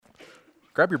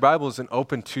Grab your Bibles and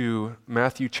open to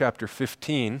Matthew chapter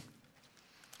 15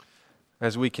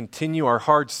 as we continue our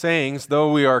hard sayings,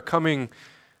 though we are coming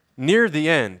near the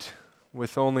end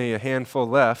with only a handful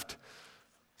left.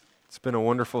 It's been a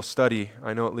wonderful study,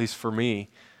 I know at least for me,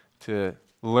 to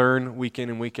learn week in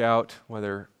and week out,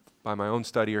 whether by my own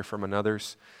study or from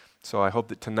another's. So I hope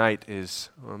that tonight is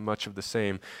much of the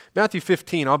same. Matthew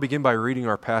 15, I'll begin by reading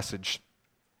our passage,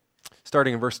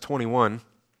 starting in verse 21.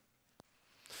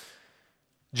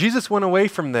 Jesus went away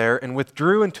from there and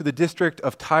withdrew into the district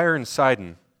of Tyre and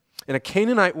Sidon. And a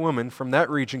Canaanite woman from that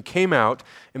region came out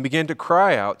and began to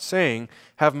cry out, saying,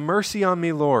 "Have mercy on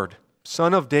me, Lord,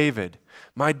 Son of David.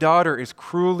 My daughter is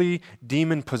cruelly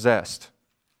demon-possessed."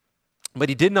 But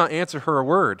he did not answer her a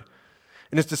word.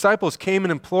 And his disciples came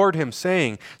and implored him,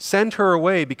 saying, "Send her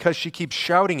away, because she keeps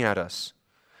shouting at us."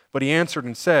 But he answered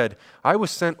and said, "I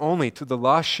was sent only to the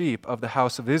lost sheep of the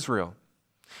house of Israel."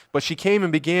 But she came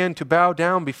and began to bow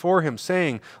down before him,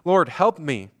 saying, "Lord, help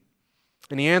me."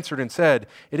 And he answered and said,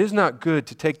 "It is not good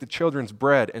to take the children's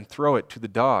bread and throw it to the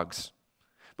dogs."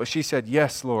 But she said,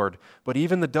 "Yes, Lord, but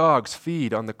even the dogs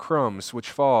feed on the crumbs which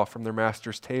fall from their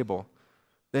master's table."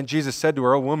 Then Jesus said to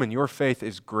her, "O woman, your faith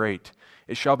is great.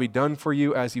 It shall be done for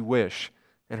you as you wish."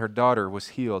 And her daughter was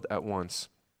healed at once.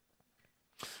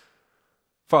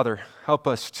 Father, help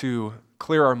us to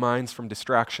clear our minds from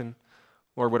distraction.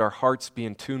 Lord, would our hearts be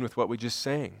in tune with what we just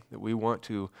sang, that we want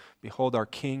to behold our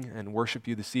King and worship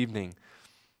you this evening.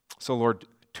 So, Lord,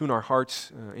 tune our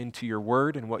hearts into your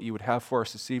word and what you would have for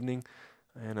us this evening,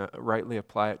 and rightly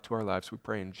apply it to our lives. We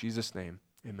pray in Jesus' name.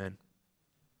 Amen.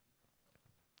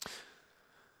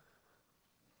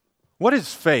 What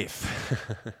is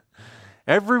faith?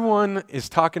 Everyone is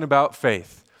talking about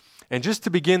faith. And just to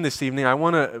begin this evening, I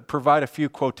want to provide a few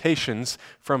quotations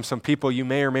from some people you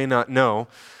may or may not know.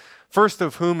 First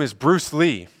of whom is Bruce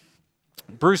Lee.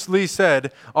 Bruce Lee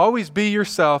said, "Always be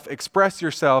yourself, express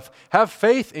yourself, have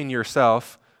faith in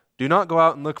yourself. Do not go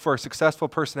out and look for a successful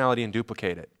personality and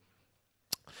duplicate it."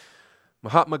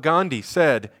 Mahatma Gandhi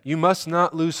said, "You must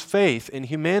not lose faith in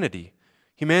humanity.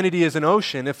 Humanity is an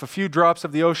ocean. If a few drops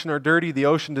of the ocean are dirty, the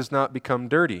ocean does not become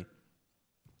dirty."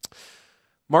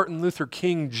 Martin Luther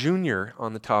King Jr.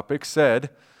 on the topic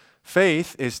said,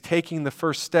 "Faith is taking the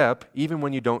first step even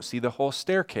when you don't see the whole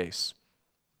staircase."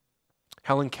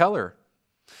 Helen Keller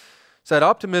said,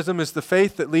 "Optimism is the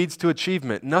faith that leads to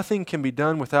achievement. Nothing can be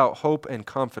done without hope and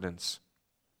confidence."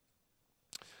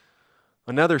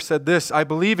 Another said this, "I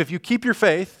believe if you keep your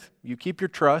faith, you keep your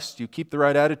trust, you keep the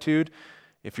right attitude,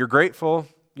 if you're grateful,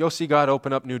 you'll see God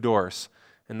open up new doors."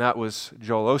 And that was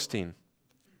Joel Osteen.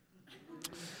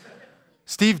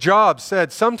 Steve Jobs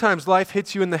said, "Sometimes life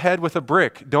hits you in the head with a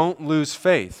brick. Don't lose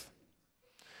faith."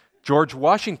 George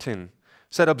Washington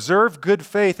said, "Observe good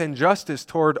faith and justice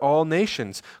toward all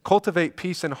nations. Cultivate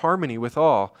peace and harmony with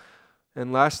all."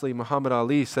 And lastly, Muhammad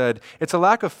Ali said, "It's a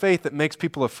lack of faith that makes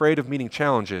people afraid of meeting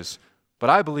challenges, but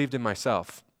I believed in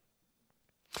myself."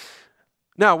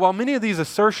 Now, while many of these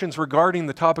assertions regarding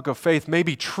the topic of faith may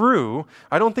be true,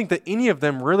 I don't think that any of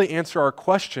them really answer our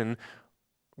question,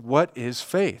 what is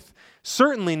faith?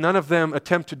 Certainly none of them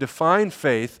attempt to define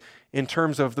faith in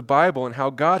terms of the Bible and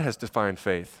how God has defined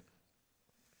faith.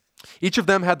 Each of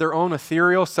them had their own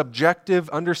ethereal, subjective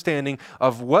understanding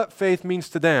of what faith means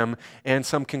to them and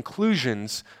some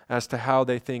conclusions as to how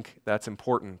they think that's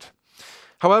important.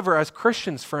 However, as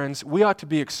Christians, friends, we ought to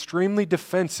be extremely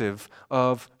defensive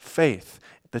of faith,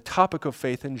 the topic of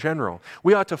faith in general.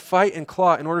 We ought to fight and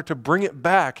claw in order to bring it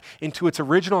back into its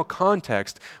original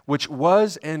context, which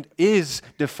was and is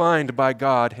defined by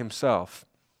God himself.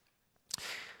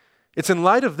 It's in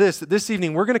light of this that this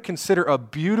evening we're going to consider a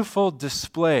beautiful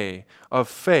display of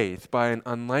faith by an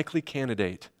unlikely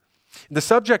candidate. The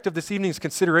subject of this evening's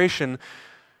consideration,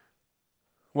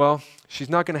 well, she's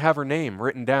not going to have her name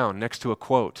written down next to a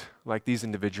quote like these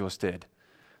individuals did.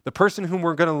 The person whom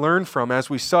we're going to learn from, as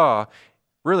we saw,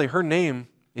 really her name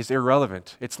is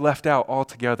irrelevant. It's left out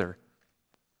altogether.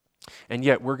 And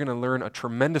yet we're going to learn a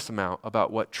tremendous amount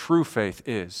about what true faith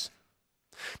is.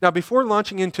 Now, before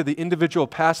launching into the individual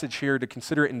passage here to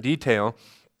consider it in detail,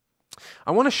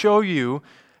 I want to show you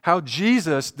how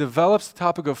Jesus develops the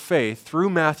topic of faith through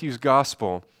Matthew's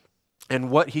gospel and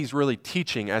what he's really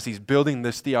teaching as he's building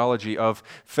this theology of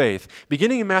faith.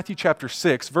 Beginning in Matthew chapter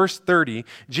 6, verse 30,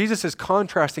 Jesus is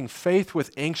contrasting faith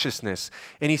with anxiousness.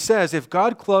 And he says, if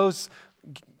God clothes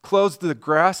the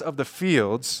grass of the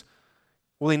fields,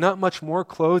 will he not much more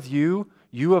clothe you,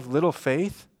 you of little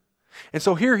faith? And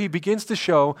so here he begins to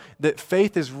show that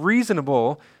faith is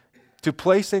reasonable to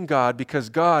place in God because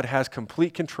God has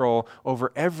complete control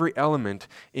over every element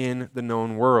in the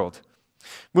known world.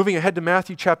 Moving ahead to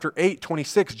Matthew chapter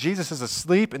 8:26, Jesus is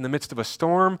asleep in the midst of a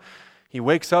storm. He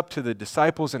wakes up to the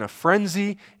disciples in a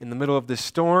frenzy in the middle of this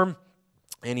storm,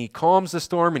 and he calms the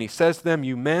storm and he says to them,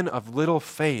 "You men of little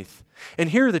faith." And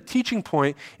here the teaching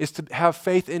point is to have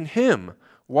faith in him.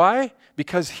 Why?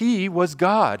 Because he was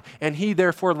God, and he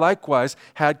therefore likewise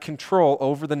had control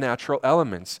over the natural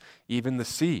elements, even the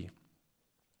sea.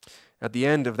 At the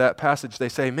end of that passage, they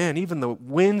say, man, even the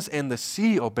winds and the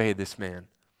sea obey this man.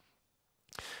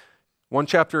 One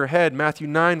chapter ahead, Matthew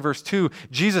 9, verse 2,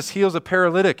 Jesus heals a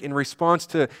paralytic in response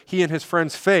to he and his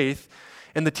friend's faith.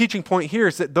 And the teaching point here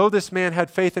is that though this man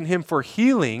had faith in him for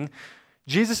healing,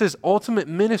 Jesus' ultimate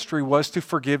ministry was to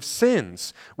forgive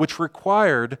sins, which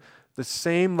required the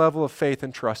same level of faith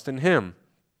and trust in him.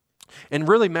 And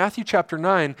really, Matthew chapter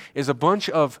 9 is a bunch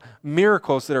of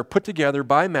miracles that are put together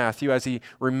by Matthew as he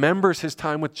remembers his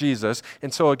time with Jesus.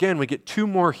 And so again, we get two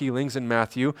more healings in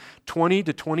Matthew, 20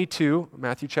 to 22,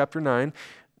 Matthew chapter 9.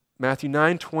 Matthew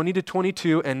 9, 20 to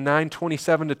 22, and 9,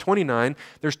 27 to 29.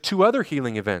 There's two other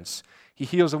healing events. He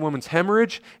heals a woman's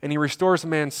hemorrhage, and he restores a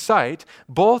man's sight,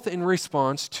 both in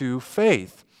response to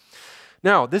faith.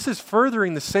 Now, this is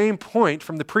furthering the same point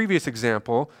from the previous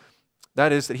example,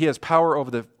 that is, that he has power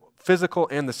over the physical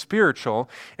and the spiritual.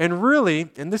 And really,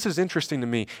 and this is interesting to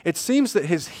me, it seems that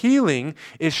his healing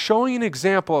is showing an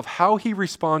example of how he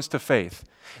responds to faith.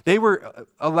 They were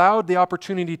allowed the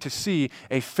opportunity to see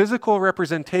a physical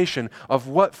representation of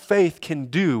what faith can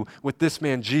do with this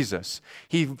man Jesus.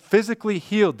 He physically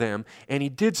healed them, and he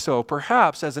did so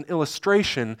perhaps as an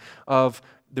illustration of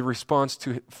the response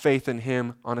to faith in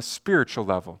him on a spiritual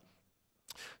level.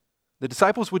 The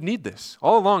disciples would need this.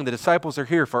 All along, the disciples are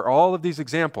here for all of these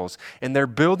examples, and they're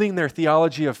building their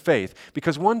theology of faith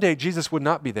because one day Jesus would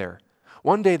not be there.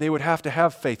 One day they would have to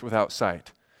have faith without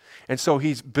sight. And so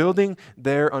he's building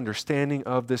their understanding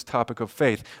of this topic of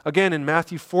faith. Again, in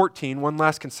Matthew 14, one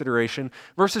last consideration,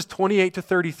 verses 28 to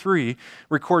 33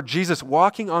 record Jesus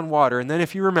walking on water, and then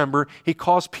if you remember, he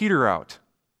calls Peter out.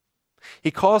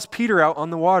 He calls Peter out on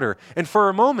the water, and for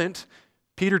a moment,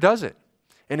 Peter does it,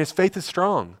 and his faith is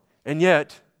strong. And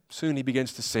yet, soon he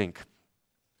begins to sink.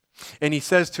 And he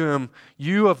says to him,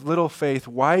 "You of little faith,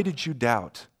 why did you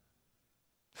doubt?"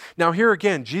 Now here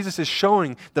again, Jesus is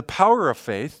showing the power of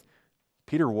faith.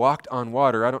 Peter walked on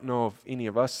water. I don't know of any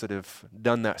of us that have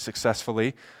done that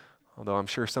successfully, although I'm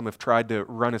sure some have tried to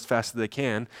run as fast as they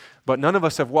can. But none of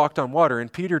us have walked on water,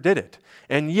 and Peter did it.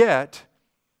 And yet,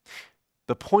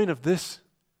 the point of this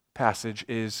passage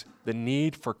is the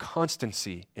need for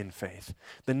constancy in faith,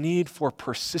 the need for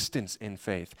persistence in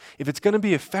faith. If it's going to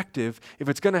be effective, if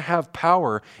it's going to have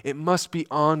power, it must be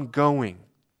ongoing.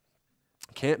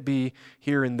 It can't be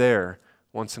here and there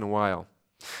once in a while.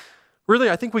 Really,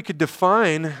 I think we could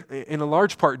define, in a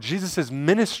large part, Jesus'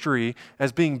 ministry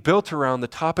as being built around the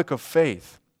topic of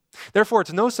faith. Therefore,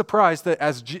 it's no surprise that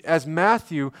as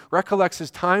Matthew recollects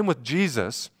his time with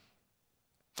Jesus,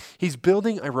 he's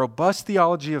building a robust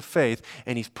theology of faith,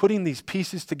 and he's putting these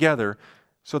pieces together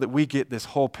so that we get this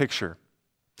whole picture.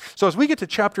 So as we get to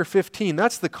chapter 15,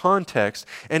 that's the context,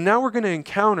 and now we're going to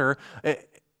encounter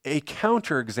a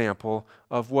counterexample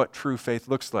of what true faith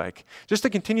looks like. Just to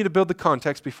continue to build the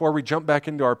context before we jump back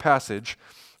into our passage,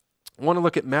 I want to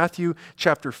look at Matthew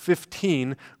chapter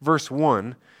 15, verse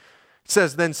 1. It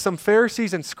says, "Then some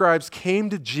Pharisees and scribes came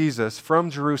to Jesus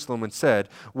from Jerusalem and said,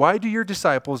 'Why do your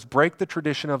disciples break the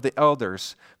tradition of the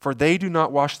elders? For they do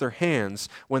not wash their hands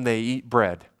when they eat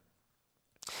bread.'"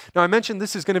 Now, I mentioned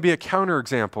this is going to be a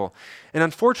counterexample. And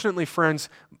unfortunately, friends,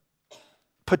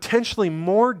 potentially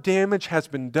more damage has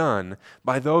been done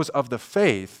by those of the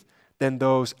faith than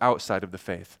those outside of the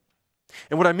faith.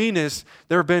 And what I mean is,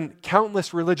 there have been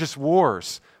countless religious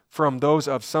wars from those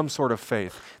of some sort of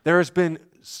faith. There has been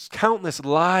countless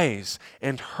lies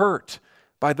and hurt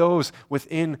by those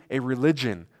within a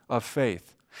religion of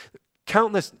faith.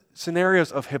 Countless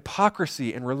scenarios of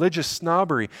hypocrisy and religious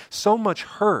snobbery. So much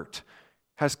hurt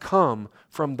has come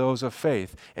from those of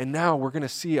faith. And now we're going to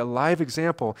see a live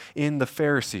example in the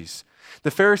Pharisees.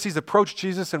 The Pharisees approach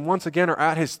Jesus and once again are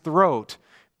at his throat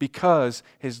because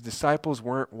his disciples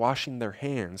weren't washing their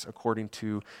hands according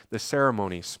to the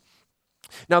ceremonies.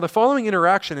 Now, the following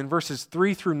interaction in verses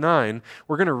 3 through 9,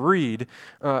 we're going to read,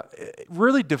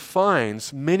 really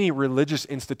defines many religious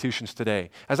institutions today.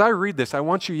 As I read this, I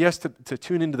want you, yes, to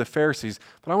tune into the Pharisees,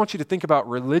 but I want you to think about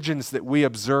religions that we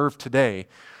observe today.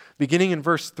 Beginning in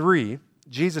verse 3,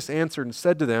 Jesus answered and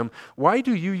said to them, "Why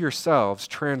do you yourselves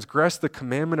transgress the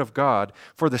commandment of God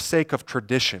for the sake of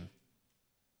tradition?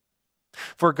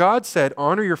 For God said,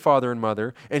 'Honor your father and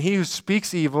mother,' and he who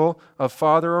speaks evil of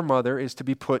father or mother is to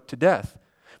be put to death.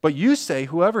 But you say,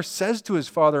 whoever says to his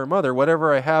father or mother,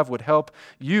 whatever I have would help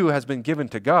you has been given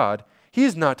to God. He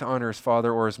is not to honor his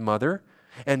father or his mother.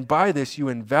 And by this you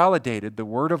invalidated the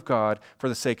word of God for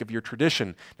the sake of your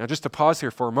tradition. Now just to pause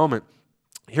here for a moment,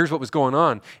 here's what was going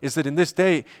on, is that in this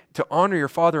day, to honor your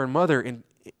father and mother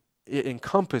it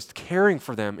encompassed caring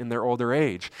for them in their older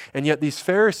age. And yet these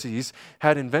Pharisees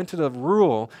had invented a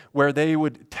rule where they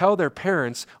would tell their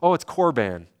parents, oh, it's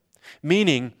Korban,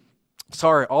 meaning,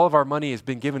 sorry, all of our money has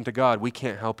been given to God. We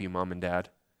can't help you, Mom and Dad.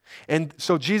 And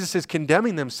so Jesus is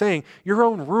condemning them, saying, your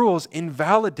own rules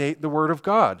invalidate the word of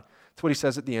God. That's what he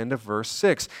says at the end of verse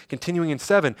 6. Continuing in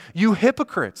 7, you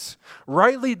hypocrites,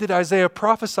 rightly did Isaiah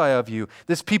prophesy of you.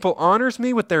 This people honors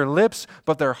me with their lips,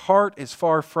 but their heart is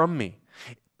far from me.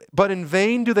 But in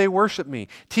vain do they worship me,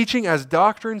 teaching as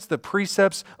doctrines the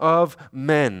precepts of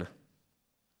men.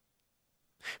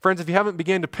 Friends, if you haven't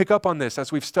begun to pick up on this,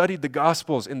 as we've studied the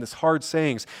Gospels in this hard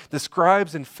sayings, the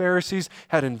scribes and Pharisees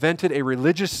had invented a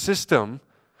religious system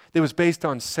that was based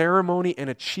on ceremony and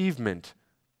achievement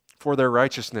for their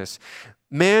righteousness.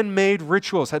 Man-made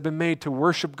rituals had been made to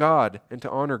worship God and to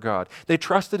honor God. They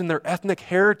trusted in their ethnic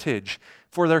heritage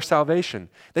for their salvation.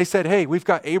 They said, hey, we've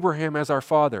got Abraham as our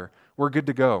father. We're good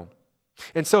to go.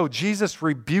 And so Jesus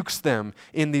rebukes them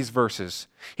in these verses.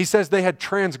 He says they had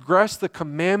transgressed the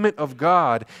commandment of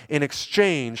God in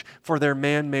exchange for their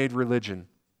man-made religion.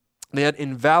 They had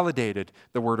invalidated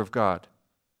the word of God.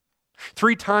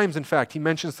 3 times, in fact, he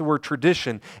mentions the word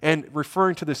tradition, and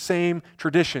referring to the same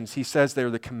traditions, he says they're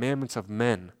the commandments of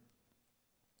men.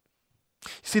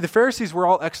 See, the Pharisees were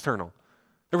all external.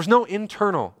 There was no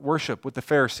internal worship with the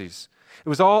Pharisees. It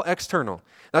was all external.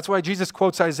 That's why Jesus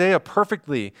quotes Isaiah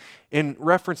perfectly in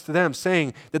reference to them,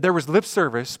 saying that there was lip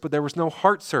service, but there was no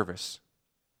heart service.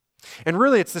 And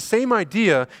really, it's the same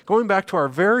idea, going back to our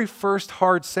very first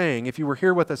hard saying, if you were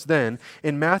here with us then,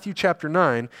 in Matthew chapter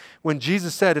 9, when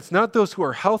Jesus said, it's not those who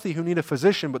are healthy who need a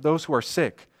physician, but those who are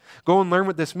sick. Go and learn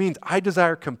what this means. I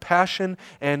desire compassion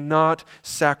and not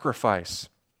sacrifice.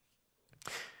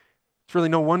 It's really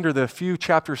no wonder that a few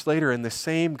chapters later in the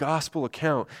same gospel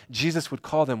account, Jesus would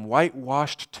call them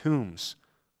whitewashed tombs,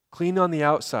 clean on the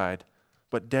outside,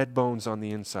 but dead bones on the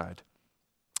inside.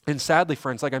 And sadly,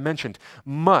 friends, like I mentioned,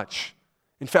 most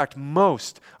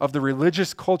of the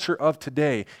religious culture of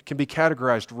today can be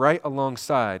categorized right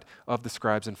alongside of the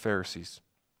scribes and Pharisees.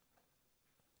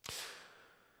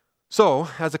 So,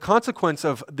 as a consequence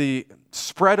of the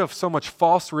spread of so much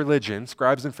false religion,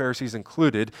 scribes and Pharisees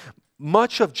included,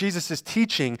 much of Jesus'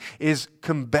 teaching is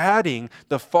combating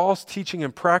the false teaching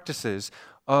and practices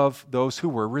of those who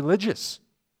were religious.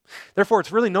 Therefore,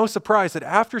 it's really no surprise that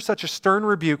after such a stern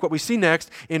rebuke, what we see next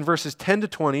in verses 10 to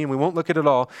 20, and we won't look at it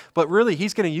all, but really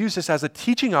he's going to use this as a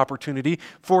teaching opportunity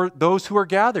for those who are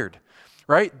gathered,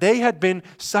 right? They had been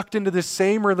sucked into this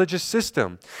same religious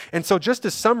system. And so just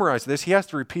to summarize this, he has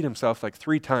to repeat himself like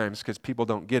 3 times because people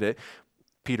don't get it.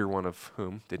 Peter, one of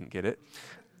whom, didn't get it.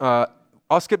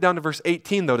 I'll skip down to verse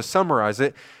 18, though, to summarize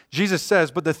it. Jesus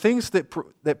says, but the things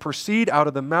that proceed out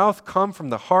of the mouth come from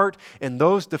the heart, and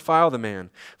those defile the man.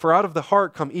 For out of the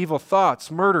heart come evil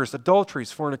thoughts, murders,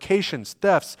 adulteries, fornications,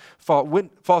 thefts,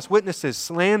 false witnesses,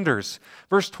 slanders.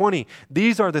 Verse 20,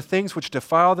 these are the things which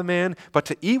defile the man, but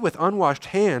to eat with unwashed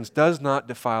hands does not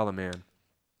defile a man.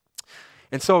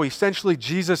 And so essentially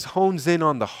Jesus hones in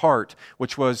on the heart,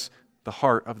 which was the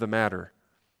heart of the matter.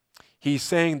 He's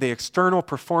saying the external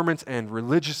performance and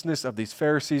religiousness of these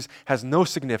Pharisees has no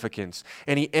significance.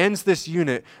 And he ends this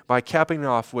unit by capping it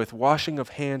off with washing of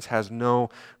hands has no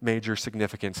major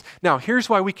significance. Now, here's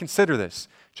why we consider this,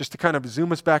 just to kind of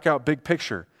zoom us back out big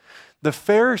picture. The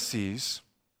Pharisees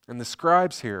and the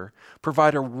scribes here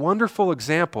provide a wonderful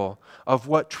example of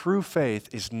what true faith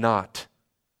is not.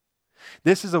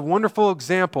 This is a wonderful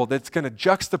example that's going to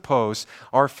juxtapose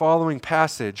our following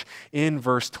passage in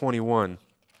verse 21.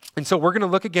 And so we're going to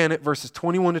look again at verses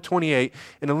 21 to 28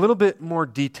 in a little bit more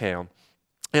detail.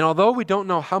 And although we don't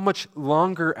know how much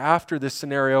longer after this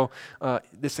scenario,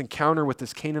 this encounter with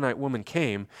this Canaanite woman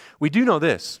came, we do know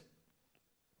this.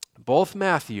 Both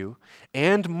Matthew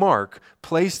and Mark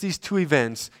place these 2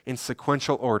 events in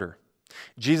sequential order.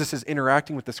 Jesus is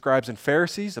interacting with the scribes and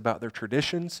Pharisees about their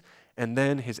traditions, and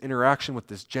then his interaction with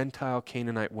this Gentile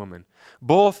Canaanite woman.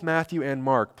 Both Matthew and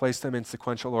Mark place them in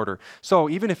sequential order. So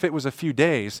even if it was a few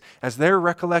days, as they're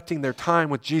recollecting their time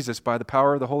with Jesus by the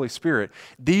power of the Holy Spirit,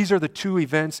 these are the 2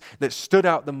 events that stood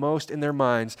out the most in their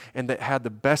minds and that had the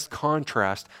best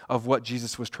contrast of what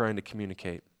Jesus was trying to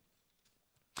communicate.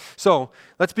 So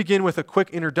let's begin with a quick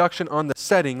introduction on the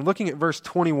setting. Looking at verse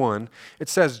 21, it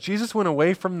says, Jesus went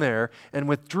away from there and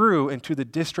withdrew into the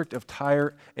district of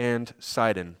Tyre and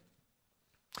Sidon.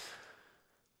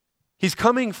 He's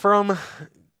coming from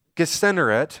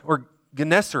Gennesaret,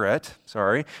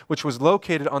 which was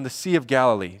located on the Sea of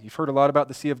Galilee. You've heard a lot about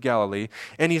the Sea of Galilee.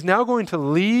 And he's now going to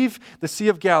leave the Sea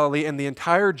of Galilee and the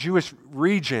entire Jewish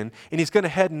region, and he's going to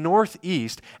head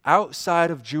northeast outside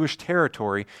of Jewish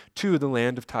territory to the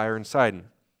land of Tyre and Sidon.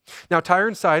 Now, Tyre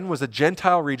and Sidon was a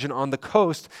Gentile region on the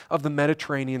coast of the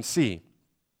Mediterranean Sea,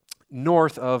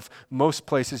 north of most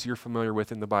places you're familiar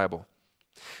with in the Bible.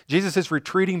 Jesus is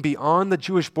retreating beyond the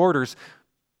Jewish borders,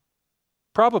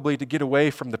 probably to get away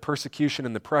from the persecution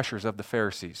and the pressures of the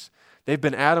Pharisees. They've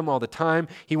been at him all the time.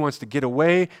 He wants to get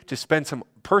away, to spend some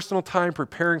personal time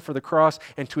preparing for the cross,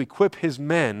 and to equip his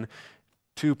men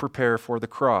to prepare for the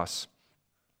cross.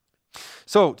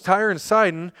 So, Tyre and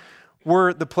Sidon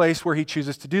were the place where he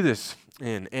chooses to do this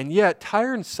in. And yet,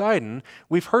 Tyre and Sidon,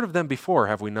 we've heard of them before,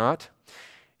 have we not?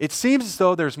 It seems as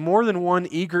though there's more than one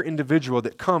eager individual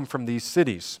that come from these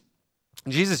cities.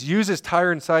 Jesus uses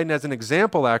Tyre and Sidon as an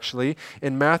example, actually,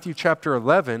 in Matthew chapter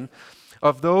 11,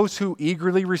 of those who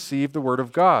eagerly received the word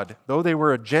of God. Though they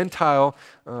were a Gentile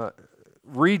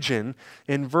region,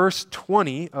 in verse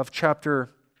 20 of chapter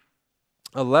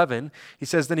 11, he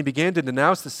says, "Then he began to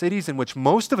denounce the cities in which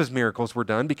most of his miracles were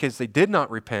done because they did not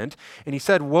repent. And he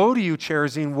said, 'Woe to you,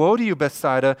 Chorazin! Woe to you,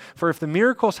 Bethsaida! For if the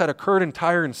miracles had occurred in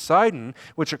Tyre and Sidon,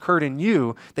 which occurred in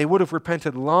you, they would have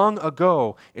repented long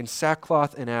ago in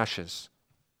sackcloth and ashes.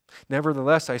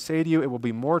 Nevertheless, I say to you, it will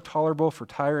be more tolerable for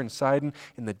Tyre and Sidon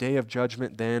in the day of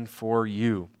judgment than for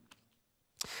you.'"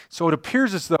 So it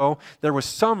appears as though there was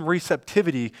some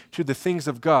receptivity to the things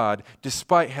of God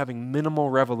despite having minimal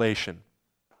revelation.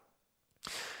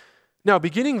 Now,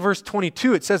 beginning verse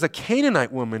 22, it says a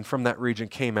Canaanite woman from that region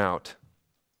came out.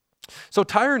 So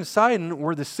Tyre and Sidon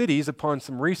were the cities, upon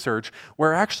some research,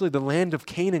 where actually the land of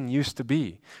Canaan used to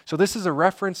be. So this is a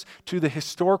reference to the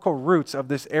historical roots of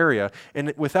this area,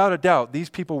 and without a doubt, these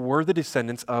people were the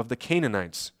descendants of the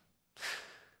Canaanites.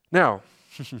 Now,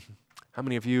 how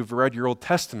many of you have read your Old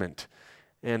Testament?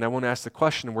 And I want to ask the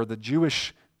question, were the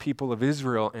Jewish people of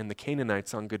Israel and the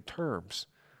Canaanites on good terms?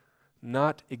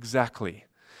 Not exactly.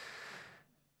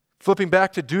 Flipping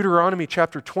back to Deuteronomy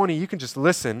chapter 20, you can just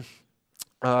listen.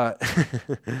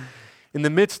 In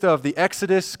the midst of the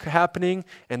Exodus happening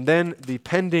and then the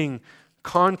pending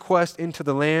conquest into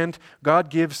the land,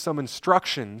 God gives some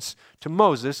instructions to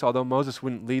Moses, although Moses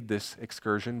wouldn't lead this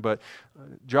excursion, but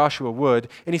Joshua would.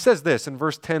 And he says this in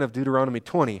verse 10 of Deuteronomy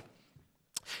 20.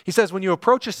 He says, "When you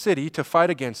approach a city to fight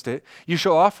against it, you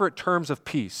shall offer it terms of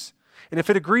peace. And if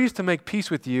it agrees to make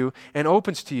peace with you and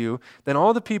opens to you, then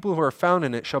all the people who are found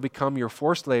in it shall become your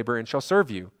forced labor and shall serve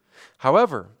you.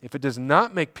 However, if it does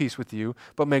not make peace with you,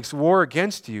 but makes war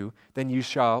against you, then you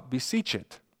shall beseech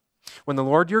it. When the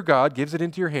Lord your God gives it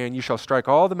into your hand, you shall strike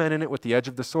all the men in it with the edge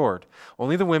of the sword.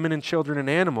 Only the women and children and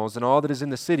animals and all that is in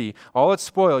the city, all its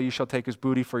spoil you shall take as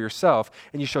booty for yourself,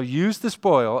 and you shall use the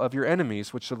spoil of your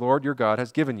enemies which the Lord your God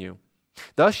has given you.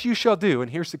 Thus you shall do,"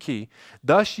 and here's the key,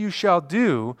 "thus you shall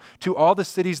do to all the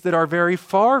cities that are very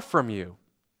far from you.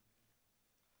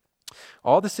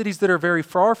 All the cities that are very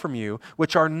far from you,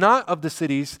 which are not of the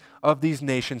cities of these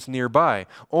nations nearby.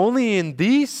 Only in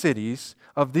these cities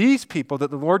of these people that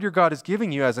the Lord your God is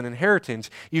giving you as an inheritance,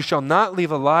 you shall not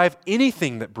leave alive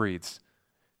anything that breathes."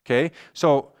 Okay,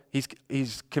 so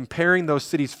he's comparing those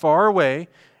cities far away,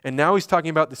 and now he's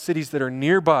talking about the cities that are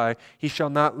nearby. He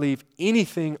shall not leave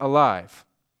anything alive.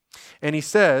 And he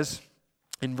says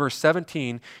in verse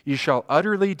 17, "You shall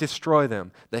utterly destroy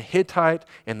them, the Hittite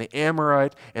and the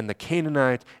Amorite and the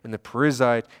Canaanite and the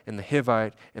Perizzite and the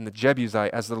Hivite and the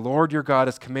Jebusite, as the Lord your God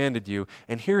has commanded you."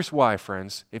 And here's why,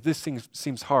 friends. If this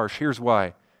seems harsh, here's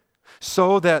why.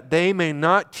 "So that they may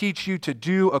not teach you to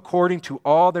do according to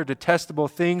all their detestable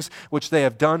things which they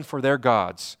have done for their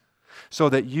gods, so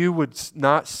that you would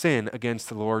not sin against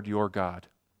the Lord your God."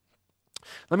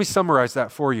 Let me summarize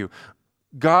that for you.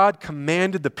 God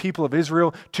commanded the people of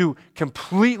Israel to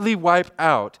completely wipe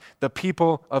out the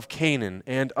people of Canaan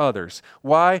and others.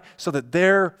 Why? So that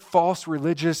their false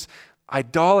religious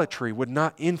idolatry would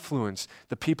not influence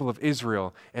the people of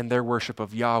Israel and their worship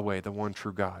of Yahweh, the one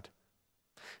true God.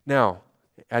 Now,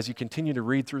 as you continue to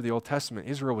read through the Old Testament,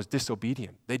 Israel was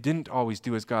disobedient. They didn't always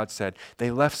do as God said.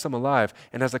 They left some alive,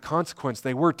 and as a consequence,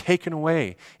 they were taken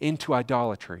away into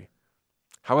idolatry.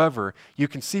 However, you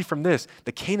can see from this,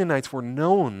 the Canaanites were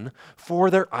known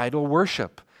for their idol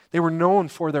worship. They were known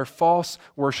for their false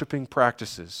worshiping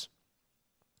practices.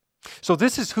 So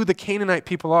this is who the Canaanite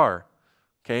people are.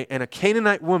 Okay, and a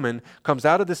Canaanite woman comes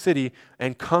out of the city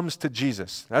and comes to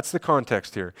Jesus. That's the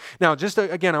context here. Now, just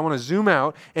again, I want to zoom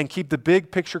out and keep the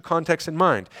big picture context in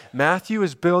mind. Matthew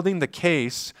is building the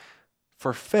case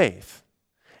for faith.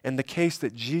 and the case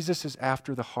that Jesus is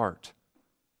after the heart.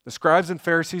 The scribes and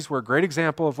Pharisees were a great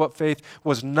example of what faith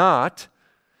was not.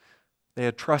 They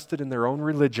had trusted in their own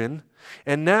religion.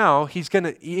 And now he's going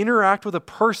to interact with a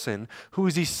person who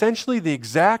is essentially the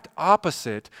exact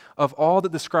opposite of all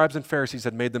that the scribes and Pharisees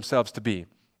had made themselves to be.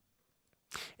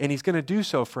 And he's going to do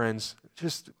so, friends,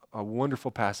 just a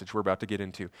wonderful passage we're about to get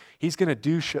into. He's going to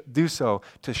do so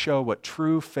to show what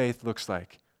true faith looks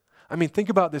like. I mean, think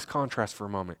about this contrast for a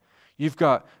moment. You've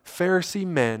got Pharisee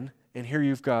men, and here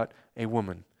you've got a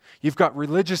woman. You've got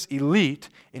religious elite,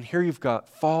 and here you've got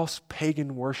false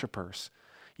pagan worshipers.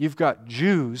 You've got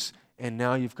Jews, and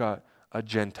now you've got a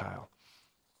Gentile.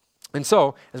 And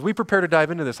so, as we prepare to dive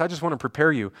into this, I just want to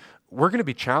prepare you. We're going to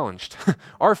be challenged.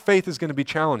 Our faith is going to be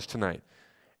challenged tonight.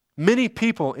 Many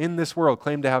people in this world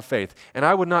claim to have faith, and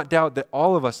I would not doubt that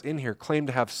all of us in here claim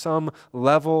to have some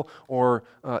level or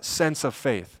sense of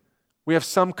faith. We have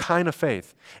some kind of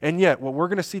faith. And yet, what we're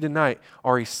going to see tonight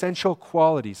are essential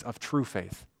qualities of true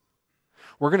faith.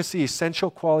 We're going to see essential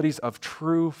qualities of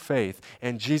true faith,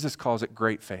 and Jesus calls it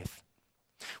great faith.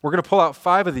 We're going to pull out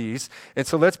 5 of these, and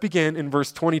so let's begin in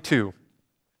verse 22.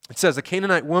 It says, "A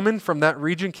Canaanite woman from that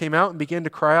region came out and began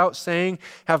to cry out, saying,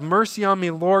 'Have mercy on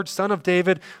me, Lord, Son of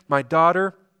David. My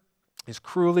daughter is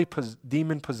cruelly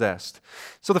demon-possessed.'"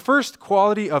 So the first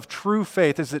quality of true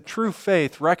faith is that true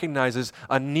faith recognizes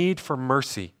a need for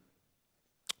mercy.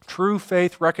 True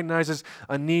faith recognizes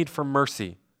a need for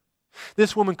mercy.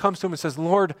 This woman comes to him and says,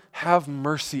 "Lord, have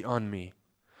mercy on me.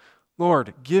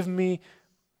 Lord, give me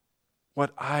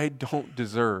what I don't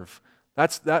deserve."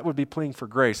 That would be pleading for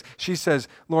grace. She says,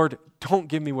 "Lord, don't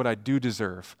give me what I do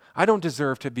deserve. I don't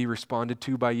deserve to be responded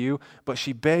to by you," but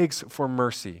she begs for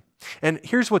mercy. And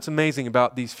here's what's amazing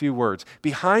about these few words.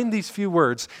 Behind these few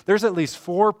words, there's at least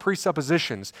 4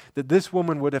 presuppositions that this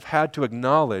woman would have had to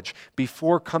acknowledge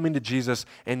before coming to Jesus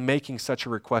and making such a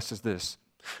request as this.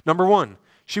 Number 1,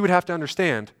 she would have to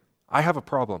understand, I have a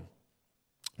problem.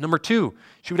 Number 2,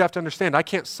 she would have to understand, I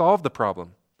can't solve the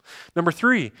problem. Number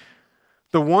 3,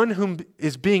 the one whom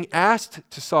is being asked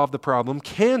to solve the problem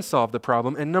can solve the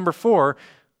problem. And number 4,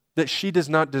 that she does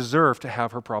not deserve to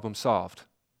have her problem solved.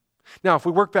 Now, if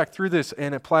we work back through this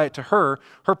and apply it to her,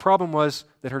 her problem was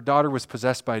that her daughter was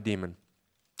possessed by a demon.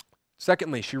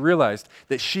 Secondly, she realized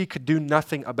that she could do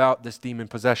nothing about this demon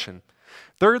possession.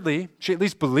 Thirdly, she at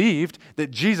least believed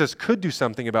that Jesus could do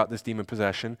something about this demon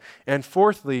possession. And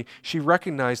fourthly, she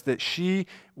recognized that she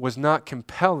was not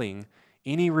compelling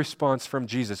any response from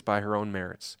Jesus by her own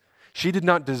merits. She did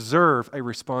not deserve a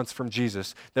response from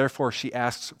Jesus. Therefore, she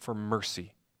asks for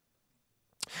mercy.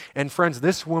 And friends,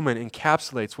 this woman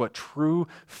encapsulates what true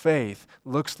faith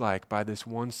looks like by this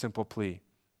one simple plea.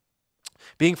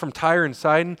 Being from Tyre and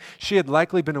Sidon, she had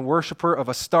likely been a worshiper of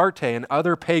Astarte and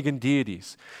other pagan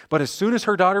deities. But as soon as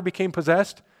her daughter became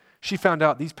possessed, she found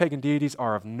out these pagan deities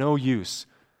are of no use.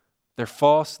 They're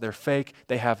false, they're fake,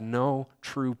 they have no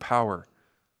true power.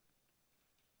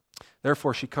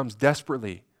 Therefore, she comes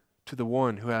desperately to the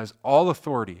one who has all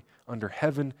authority under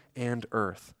heaven and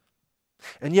earth.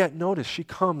 And yet, notice, she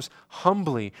comes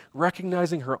humbly,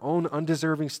 recognizing her own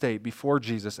undeserving state before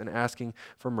Jesus and asking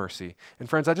for mercy. And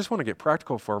friends, I just want to get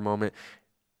practical for a moment.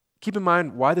 Keep in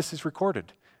mind why this is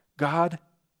recorded. God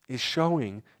is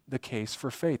showing the case for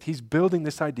faith. He's building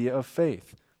this idea of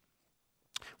faith.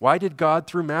 Why did God,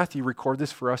 through Matthew, record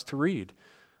this for us to read?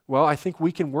 Well, I think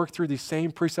we can work through these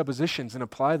same presuppositions and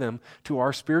apply them to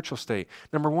our spiritual state.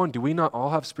 Number 1, do we not all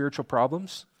have spiritual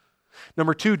problems?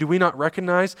 Number 2, do we not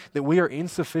recognize that we are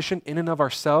insufficient in and of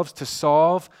ourselves to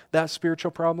solve that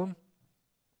spiritual problem?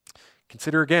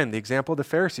 Consider again the example of the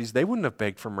Pharisees. They wouldn't have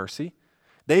begged for mercy.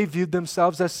 They viewed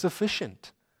themselves as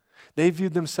sufficient. They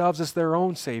viewed themselves as their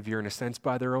own Savior, in a sense,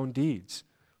 by their own deeds.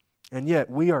 And yet,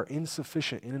 we are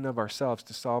insufficient in and of ourselves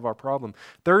to solve our problem.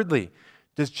 Thirdly,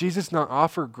 does Jesus not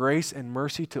offer grace and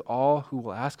mercy to all who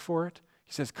will ask for it?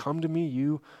 He says, "Come to me,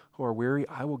 you who are weary,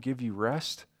 I will give you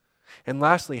rest." And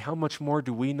lastly, how much more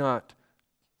do we not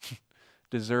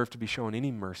deserve to be shown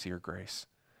any mercy or grace?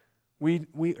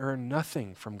 We earn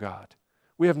nothing from God.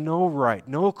 We have no right,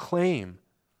 no claim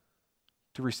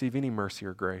to receive any mercy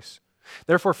or grace.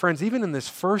 Therefore, friends, even in this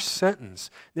first sentence,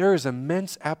 there is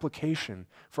immense application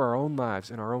for our own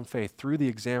lives and our own faith through the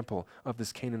example of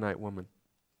this Canaanite woman.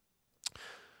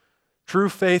 True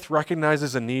faith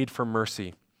recognizes a need for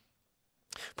mercy.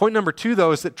 Point number 2,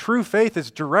 though, is that true faith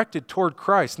is directed toward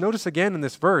Christ. Notice again in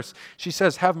this verse, she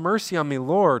says, "Have mercy on me,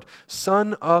 Lord,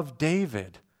 Son of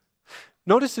David."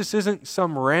 Notice this isn't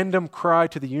some random cry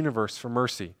to the universe for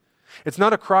mercy. It's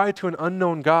not a cry to an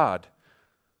unknown God.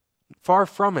 Far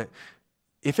from it.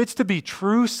 If it's to be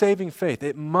true saving faith,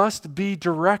 it must be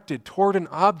directed toward an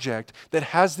object that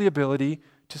has the ability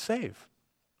to save.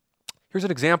 Here's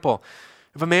an example.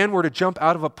 If a man were to jump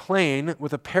out of a plane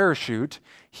with a parachute,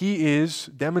 he is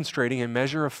demonstrating a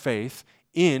measure of faith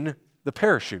in the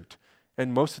parachute.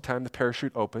 And most of the time the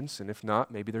parachute opens, and if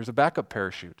not, maybe there's a backup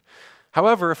parachute.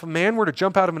 However, if a man were to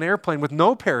jump out of an airplane with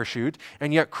no parachute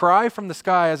and yet cry from the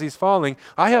sky as he's falling,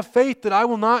 "I have faith that I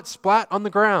will not splat on the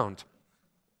ground."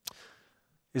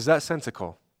 Is that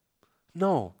sensical?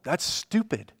 No, that's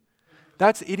stupid.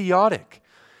 That's idiotic.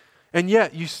 And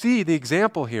yet, you see the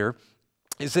example here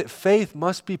is that faith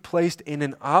must be placed in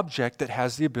an object that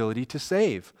has the ability to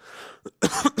save.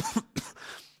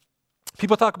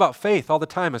 People talk about faith all the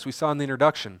time, as we saw in the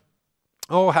introduction.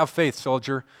 "Oh, have faith,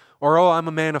 soldier," or "Oh, I'm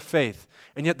a man of faith."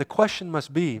 And yet the question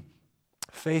must be,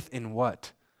 faith in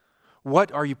what?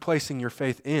 What are you placing your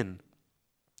faith in?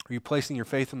 Are you placing your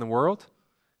faith in the world?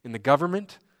 In the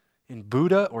government? In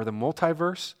Buddha or the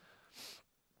multiverse?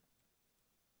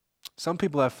 Some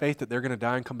people have faith that they're going to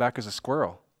die and come back as a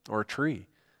squirrel or a tree.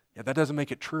 Yeah, that doesn't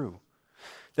make it true.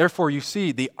 Therefore, you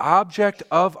see, the object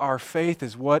of our faith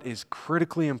is what is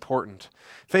critically important.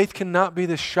 Faith cannot be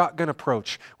this shotgun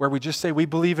approach where we just say we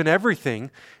believe in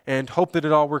everything and hope that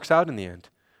it all works out in the end.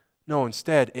 No,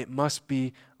 instead, it must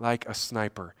be like a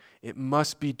sniper. It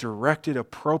must be directed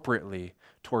appropriately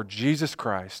toward Jesus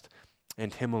Christ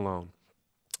and Him alone.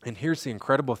 And here's the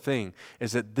incredible thing,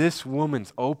 is that this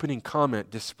woman's opening comment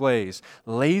displays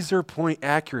laser point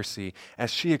accuracy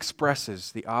as she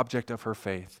expresses the object of her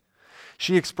faith.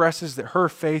 She expresses that her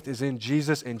faith is in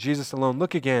Jesus and Jesus alone.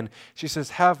 Look again. She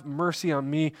says, "Have mercy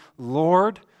on me,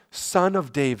 Lord, Son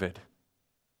of David."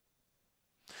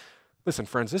 Listen,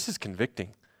 friends, this is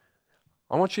convicting.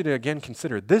 I want you to again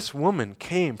consider this woman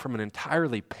came from an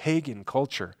entirely pagan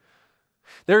culture.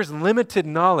 There's limited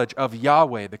knowledge of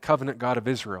Yahweh, the covenant God of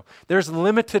Israel. There's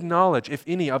limited knowledge, if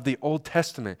any, of the Old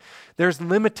Testament. There's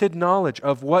limited knowledge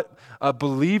of what a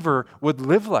believer would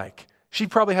live like. She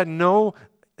probably had no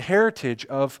heritage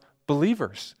of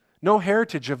believers, no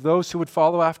heritage of those who would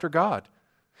follow after God.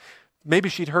 Maybe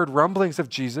she'd heard rumblings of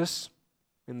Jesus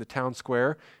in the town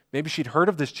square. Maybe she'd heard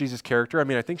of this Jesus character. I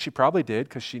mean, I think she probably did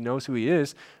because she knows who he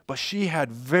is, but she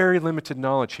had very limited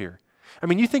knowledge here. I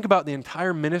mean, you think about the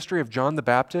entire ministry of John the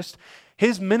Baptist.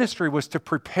 His ministry was to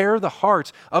prepare the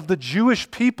hearts of the Jewish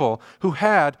people who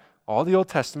had all the Old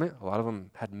Testament. A lot of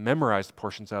them had memorized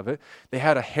portions of it. They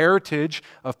had a heritage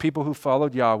of people who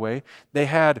followed Yahweh. They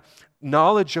had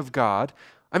knowledge of God.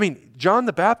 I mean, John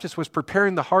the Baptist was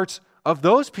preparing the hearts of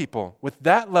those people with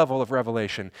that level of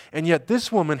revelation. And yet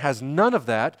this woman has none of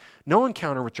that, no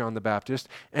encounter with John the Baptist,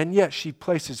 and yet she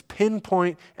places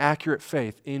pinpoint accurate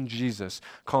faith in Jesus,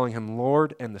 calling him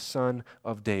Lord and the Son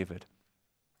of David.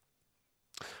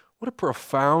 What a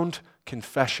profound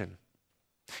confession.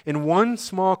 In one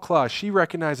small clause, she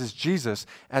recognizes Jesus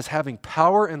as having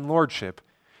power and lordship,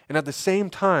 and at the same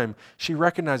time, she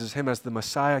recognizes him as the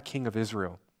Messiah, King of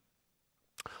Israel.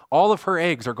 All of her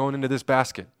eggs are going into this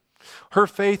basket. Her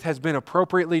faith has been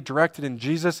appropriately directed in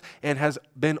Jesus and has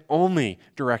been only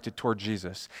directed toward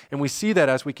Jesus. And we see that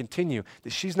as we continue,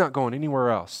 that she's not going anywhere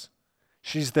else.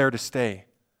 She's there to stay.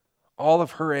 All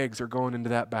of her eggs are going into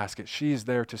that basket. She is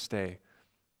there to stay.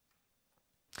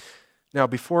 Now,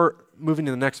 before moving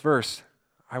to the next verse,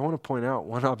 I want to point out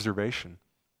one observation.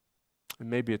 And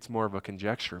maybe it's more of a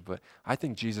conjecture, but I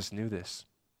think Jesus knew this.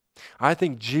 I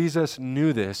think Jesus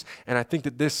knew this, and I think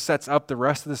that this sets up the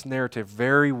rest of this narrative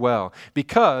very well.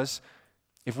 Because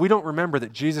if we don't remember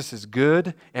that Jesus is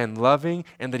good and loving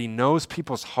and that he knows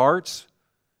people's hearts,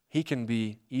 he can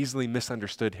be easily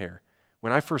misunderstood here.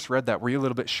 When I first read that, were you a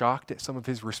little bit shocked at some of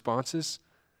his responses?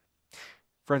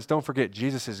 Friends, don't forget,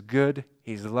 Jesus is good,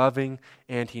 he's loving,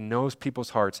 and he knows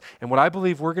people's hearts. And what I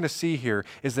believe we're going to see here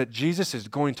is that Jesus is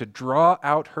going to draw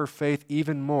out her faith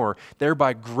even more,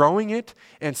 thereby growing it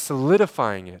and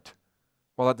solidifying it,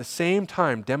 while at the same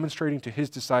time demonstrating to his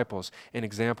disciples an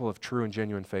example of true and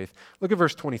genuine faith. Look at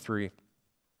verse 23.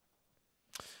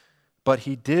 But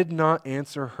he did not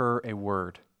answer her a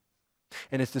word.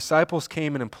 And his disciples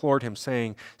came and implored him,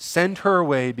 saying, "Send her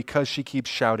away because she keeps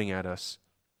shouting at us."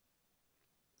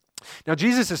 Now,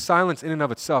 Jesus' silence in and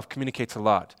of itself communicates a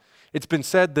lot. It's been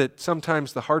said that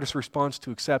sometimes the hardest response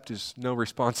to accept is no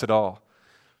response at all.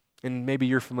 And maybe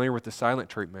you're familiar with the silent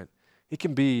treatment. It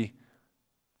can be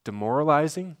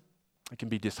demoralizing. It can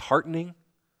be disheartening.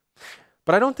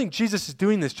 But I don't think Jesus is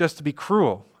doing this just to be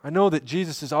cruel. I know that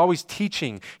Jesus is always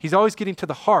teaching. He's always getting to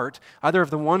the heart, either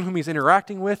of the one whom he's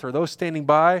interacting with or those standing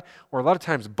by, or a lot of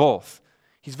times both.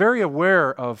 He's very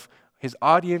aware of his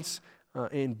audience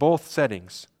in both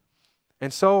settings.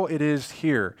 And so it is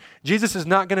here. Jesus is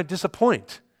not going to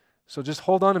disappoint. So just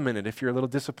hold on a minute if you're a little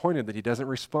disappointed that he doesn't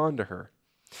respond to her.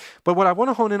 But what I want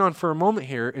to hone in on for a moment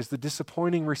here is the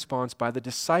disappointing response by the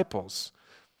disciples.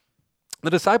 The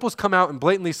disciples come out and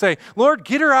blatantly say, Lord,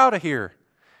 get her out of here.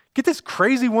 Get this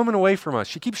crazy woman away from us.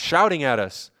 She keeps shouting at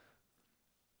us.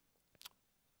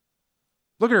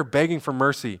 Look at her begging for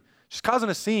mercy. She's causing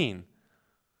a scene.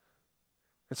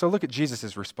 And so look at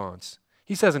Jesus' response.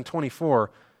 He says in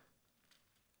 24,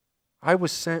 I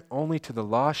was sent only to the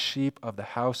lost sheep of the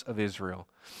house of Israel.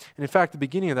 And in fact, the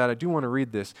beginning of that, I do want to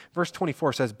read this. Verse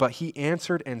 24 says, but he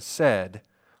answered and said,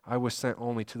 I was sent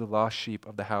only to the lost sheep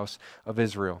of the house of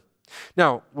Israel.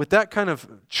 Now, with that kind of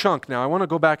chunk now, I want to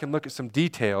go back and look at some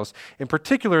details, and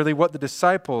particularly what the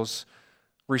disciples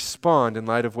respond in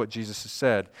light of what Jesus has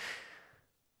said.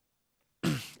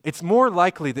 It's more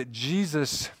likely that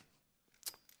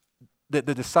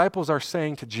the disciples are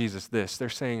saying to Jesus this. They're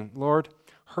saying, Lord,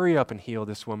 hurry up and heal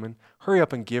this woman. Hurry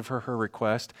up and give her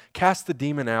request. Cast the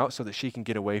demon out so that she can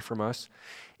get away from us.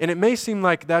 And it may seem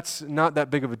like that's not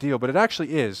that big of a deal, but it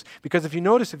actually is. Because if you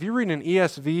notice, if you read an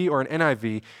ESV or an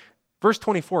NIV, verse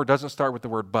 24 doesn't start with the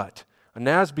word but. A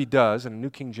NASB does, and a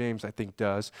New King James, I think,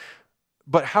 does.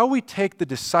 But how we take the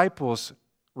disciples'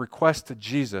 request to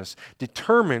Jesus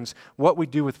determines what we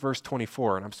do with verse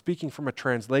 24. And I'm speaking from a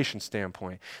translation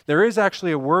standpoint. There is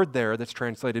actually a word there that's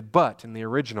translated but in the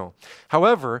original.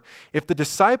 However, if the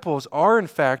disciples are in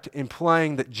fact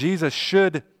implying that Jesus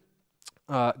should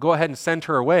go ahead and send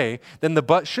her away, then the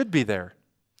but should be there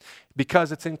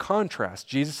because it's in contrast.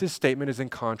 Jesus' statement is in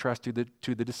contrast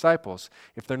to the disciples.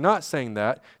 If they're not saying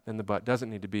that, then the but doesn't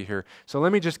need to be here. So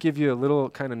let me just give you a little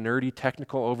kind of nerdy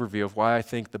technical overview of why I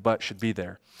think the but should be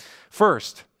there.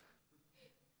 First,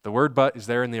 the word but is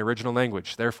there in the original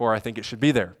language. Therefore, I think it should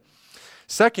be there.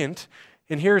 Second,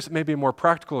 and here's maybe a more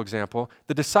practical example,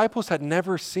 the disciples had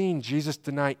never seen Jesus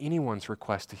deny anyone's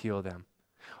request to heal them.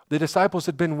 The disciples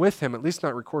had been with him, at least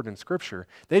not recorded in Scripture.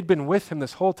 They'd been with him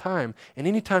this whole time, and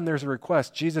anytime there's a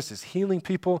request, Jesus is healing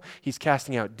people, he's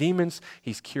casting out demons,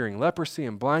 he's curing leprosy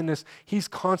and blindness. He's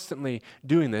constantly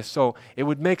doing this, so it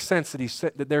would make sense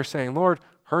that they're saying, Lord,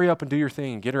 hurry up and do your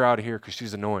thing and get her out of here because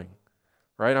she's annoying.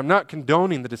 Right? I'm not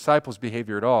condoning the disciples'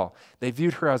 behavior at all. They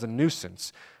viewed her as a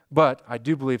nuisance. But I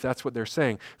do believe that's what they're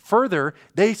saying. Further,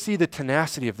 they see the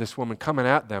tenacity of this woman coming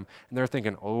at them, and they're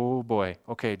thinking, oh boy,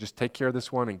 okay, just take care of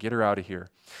this one and get her out of here.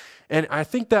 And I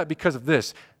think that because of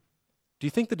this, do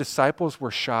you think the disciples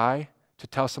were shy to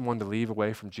tell someone to leave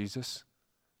away from Jesus?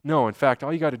 No, in fact,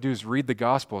 all you got to do is read the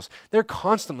Gospels. They're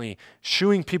constantly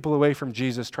shooing people away from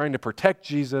Jesus, trying to protect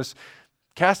Jesus,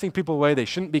 casting people away they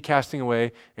shouldn't be casting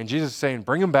away, and Jesus is saying,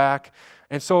 bring them back.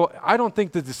 And so I don't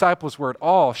think the disciples were at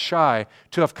all shy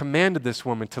to have commanded this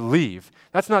woman to leave.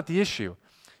 That's not the issue.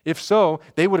 If so,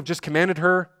 they would have just commanded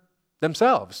her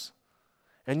themselves.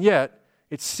 And yet,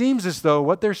 it seems as though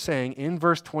what they're saying in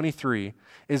verse 23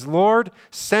 is, Lord,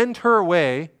 send her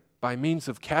away by means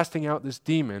of casting out this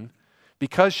demon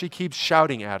because she keeps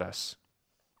shouting at us.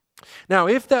 Now,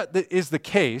 if that is the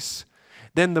case,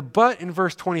 then the but in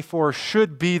verse 24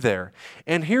 should be there.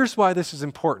 And here's why this is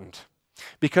important.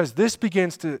 Because this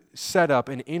begins to set up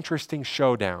an interesting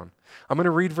showdown. I'm going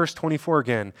to read verse 24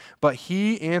 again. But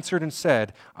he answered and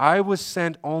said, I was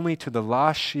sent only to the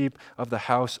lost sheep of the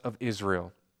house of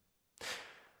Israel.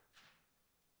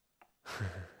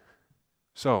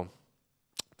 So,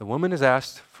 the woman is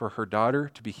asked for her daughter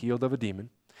to be healed of a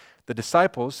demon. The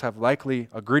disciples have likely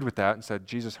agreed with that and said,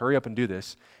 Jesus, hurry up and do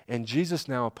this. And Jesus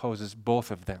now opposes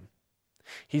both of them.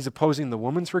 He's opposing the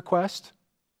woman's request,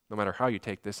 no matter how you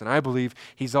take this, and I believe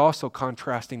he's also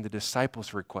contrasting the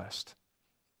disciples' request.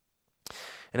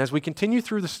 And as we continue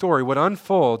through the story, what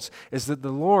unfolds is that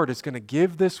the Lord is going to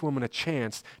give this woman a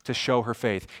chance to show her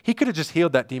faith. He could have just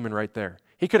healed that demon right there.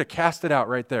 He could have cast it out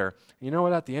right there. You know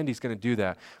what? At the end, he's going to do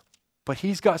that. But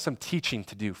he's got some teaching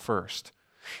to do first.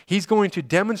 He's going to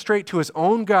demonstrate to his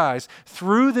own guys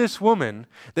through this woman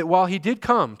that while he did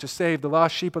come to save the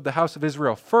lost sheep of the house of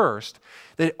Israel first,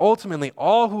 that ultimately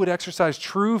all who would exercise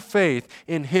true faith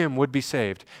in him would be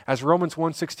saved. As Romans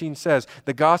 1:16 says,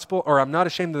 the gospel, or I'm not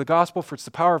ashamed of the gospel, for it's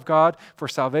the power of God for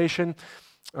salvation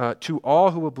to all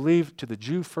who will believe, to the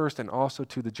Jew first and also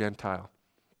to the Gentile.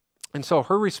 And so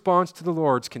her response to the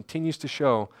Lord's continues to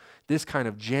show this kind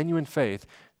of genuine faith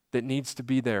that needs to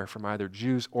be there from either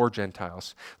Jews or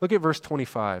Gentiles. Look at verse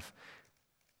 25.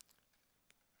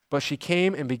 But she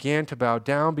came and began to bow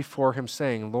down before him,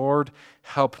 saying, Lord,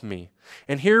 help me.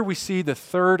 And here we see the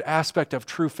third aspect of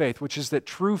true faith, which is that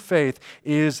true faith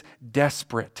is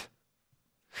desperate.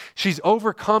 She's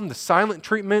overcome the silent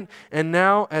treatment, and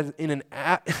now, as in an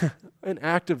an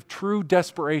act of true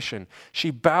desperation.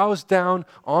 She bows down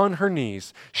on her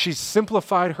knees. She's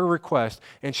simplified her request,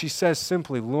 and she says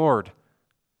simply, Lord,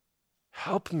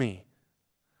 help me.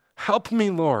 Help me,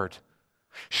 Lord.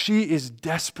 She is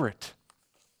desperate.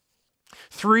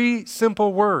 3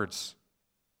 simple words.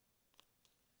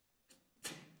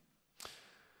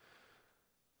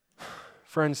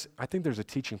 Friends, I think there's a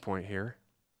teaching point here.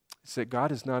 It's that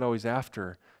God is not always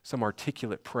after some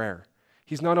articulate prayer.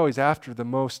 He's not always after the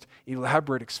most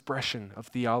elaborate expression of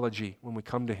theology when we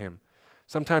come to Him.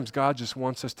 Sometimes God just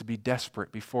wants us to be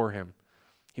desperate before Him.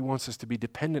 He wants us to be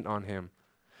dependent on Him.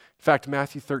 In fact,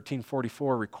 Matthew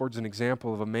 13:44 records an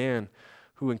example of a man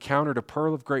who encountered a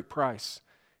pearl of great price.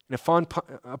 And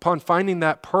upon finding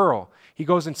that pearl, he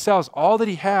goes and sells all that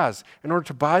he has in order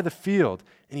to buy the field,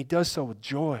 and he does so with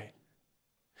joy.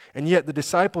 And yet the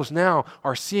disciples now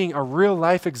are seeing a real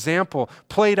life example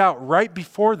played out right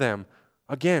before them,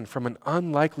 again, from an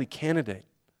unlikely candidate.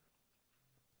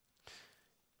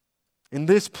 In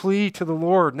this plea to the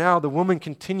Lord, now the woman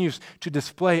continues to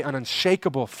display an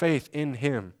unshakable faith in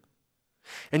Him.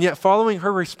 And yet, following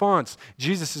her response,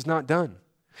 Jesus is not done.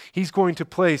 He's going to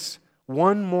place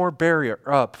one more barrier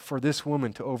up for this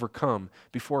woman to overcome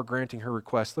before granting her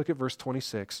request. Look at verse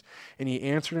 26. And he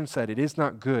answered and said, "It is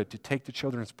not good to take the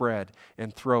children's bread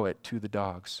and throw it to the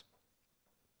dogs."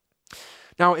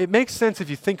 Now, it makes sense if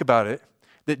you think about it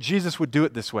that Jesus would do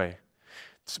it this way.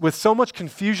 With so much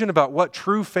confusion about what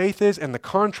true faith is and the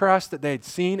contrast that they had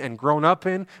seen and grown up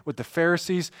in with the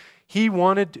Pharisees, he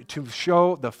wanted to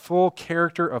show the full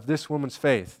character of this woman's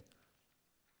faith.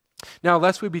 Now,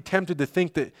 lest we be tempted to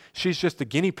think that she's just a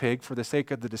guinea pig for the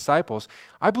sake of the disciples,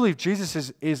 I believe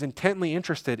Jesus is intently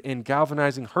interested in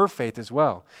galvanizing her faith as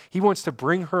well. He wants to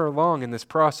bring her along in this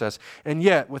process, and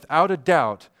yet, without a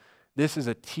doubt, this is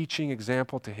a teaching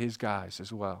example to his guys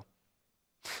as well.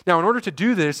 Now, in order to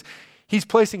do this, he's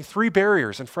placing 3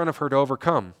 barriers in front of her to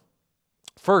overcome.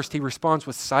 First, he responds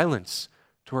with silence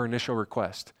to her initial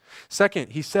request.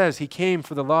 Second, he says he came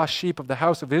for the lost sheep of the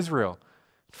house of Israel.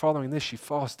 Following this, she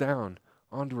falls down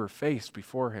onto her face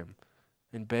before him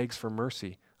and begs for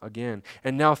mercy again.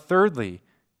 And now thirdly,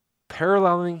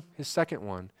 paralleling his second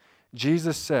one,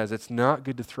 Jesus says it's not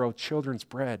good to throw children's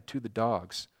bread to the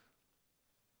dogs.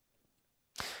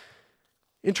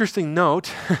 Interesting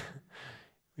note,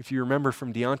 if you remember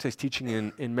from Deontay's teaching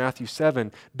in Matthew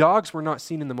 7, dogs were not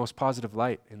seen in the most positive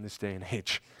light in this day and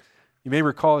age. You may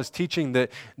recall his teaching that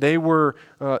they were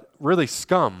really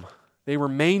scum. They were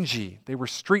mangy. They were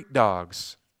street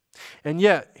dogs. And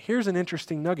yet, here's an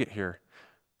interesting nugget here.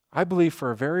 I believe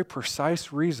for a very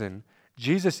precise reason,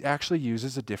 Jesus actually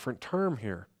uses a different term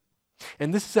here.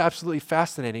 And this is absolutely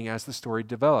fascinating as the story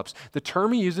develops. The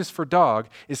term he uses for dog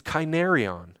is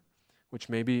kainarion, which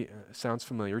maybe sounds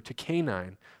familiar to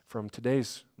canine from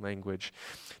today's language.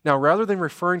 Now, rather than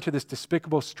referring to this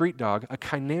despicable street dog, a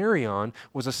kainarion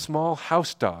was a small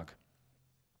house dog.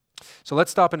 So let's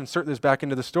stop and insert this back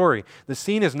into the story. The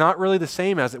scene is not really the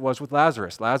same as it was with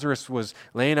Lazarus. Lazarus was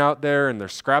laying out there and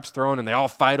there's scraps thrown and they all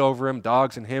fight over him,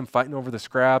 dogs and him fighting over the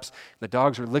scraps. The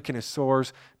dogs are licking his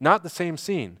sores. Not the same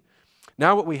scene.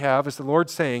 Now what we have is the Lord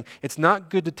saying, it's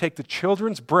not good to take the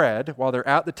children's bread while they're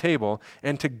at the table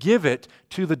and to give it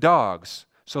to the dogs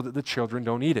so that the children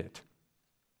don't eat it.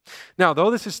 Now,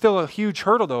 though this is still a huge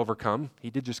hurdle to overcome,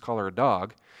 he did just call her a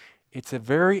dog, it's a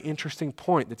very interesting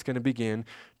point that's going to begin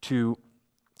to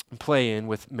play in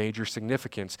with major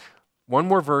significance. One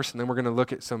more verse, and then we're going to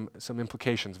look at some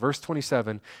implications. Verse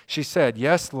 27, she said,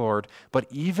 "Yes, Lord, but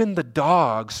even the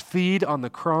dogs feed on the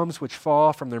crumbs which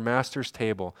fall from their master's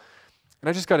table." And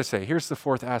I just got to say, here's the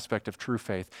fourth aspect of true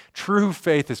faith. True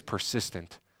faith is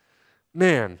persistent.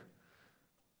 Man,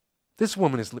 this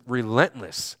woman is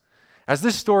relentless. As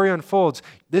this story unfolds,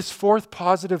 this fourth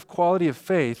positive quality of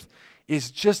faith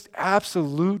is just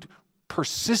absolute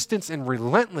persistence and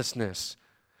relentlessness.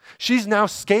 She's now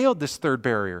scaled this third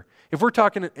barrier. If we're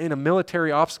talking in a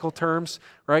military obstacle terms,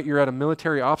 right? You're at a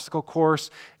military obstacle course,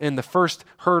 and the first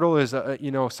hurdle is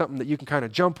something that you can kind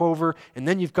of jump over, and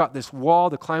then you've got this wall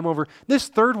to climb over. This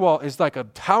third wall is like a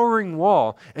towering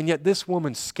wall, and yet this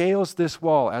woman scales this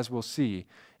wall, as we'll see,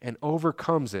 and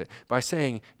overcomes it by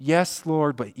saying, "Yes,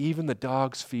 Lord, but even the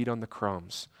dogs feed on the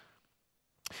crumbs."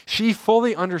 She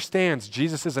fully understands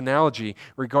Jesus' analogy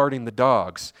regarding the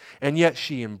dogs, and yet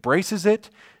she embraces it,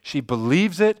 she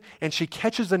believes it, and she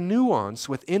catches a nuance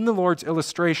within the Lord's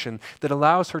illustration that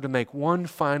allows her to make one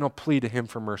final plea to him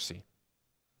for mercy.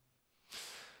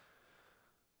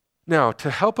 Now,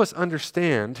 to help us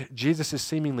understand Jesus'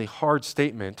 seemingly hard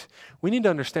statement, we need to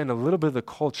understand a little bit of the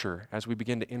culture as we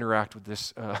begin to interact with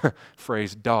this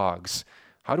phrase, dogs.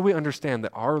 How do we understand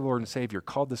that our Lord and Savior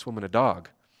called this woman a dog?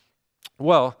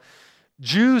 Well,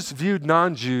 Jews viewed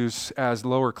non-Jews as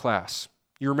lower class.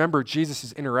 You remember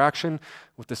Jesus' interaction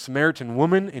with the Samaritan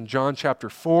woman in John chapter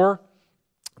 4.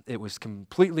 It was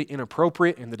completely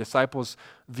inappropriate in the disciples'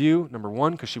 view, number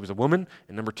one, because she was a woman,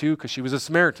 and number two, because she was a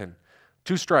Samaritan.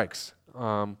 2 strikes.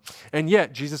 And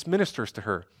yet, Jesus ministers to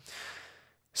her.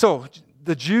 So,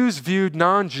 the Jews viewed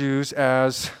non-Jews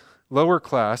as lower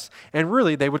class, and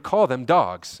really, they would call them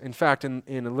dogs. In fact, in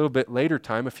a little bit later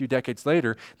time, a few decades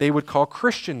later, they would call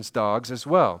Christians dogs as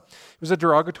well. It was a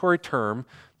derogatory term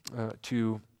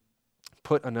to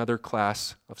put another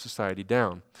class of society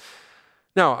down.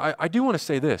 Now, I do want to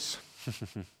say this.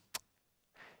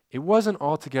 It wasn't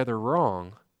altogether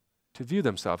wrong to view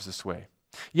themselves this way.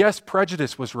 Yes,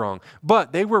 prejudice was wrong,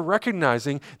 but they were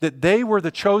recognizing that they were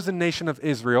the chosen nation of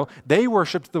Israel. They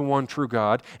worshiped the one true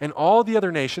God, and all the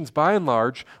other nations, by and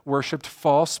large, worshiped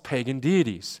false pagan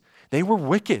deities. They were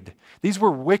wicked. These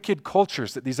were wicked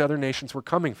cultures that these other nations were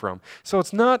coming from. So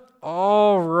it's not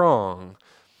all wrong.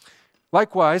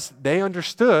 Likewise, they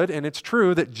understood, and it's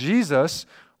true, that Jesus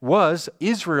was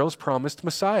Israel's promised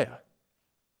Messiah.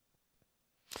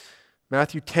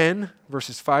 Matthew 10,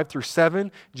 verses 5 through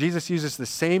 7, Jesus uses the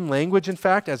same language, in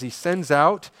fact, as he sends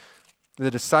out the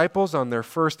disciples on their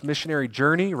first missionary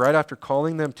journey, right after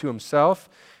calling them to himself.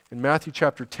 In Matthew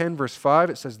chapter 10, verse 5,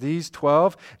 it says, "These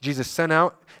 12 Jesus sent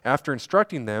out after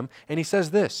instructing them, and he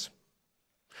says this,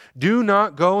 'Do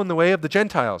not go in the way of the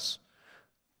Gentiles.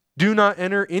 Do not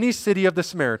enter any city of the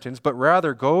Samaritans, but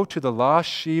rather go to the lost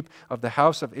sheep of the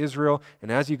house of Israel,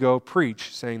 and as you go,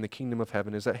 preach, saying the kingdom of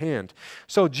heaven is at hand.'"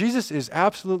 So Jesus is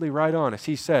absolutely right on as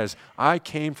he says, "I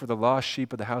came for the lost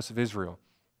sheep of the house of Israel."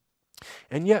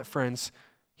 And yet, friends,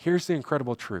 here's the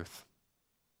incredible truth.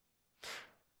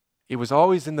 It was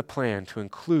always in the plan to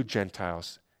include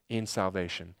Gentiles in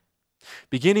salvation.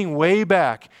 Beginning way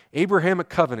back, Abrahamic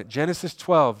covenant, Genesis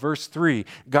 12, verse 3,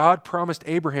 God promised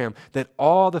Abraham that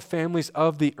all the families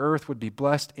of the earth would be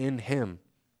blessed in him.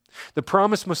 The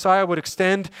promised Messiah would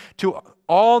extend to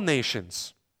all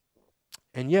nations.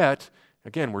 And yet,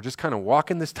 again, we're just kind of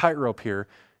walking this tightrope here.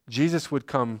 Jesus would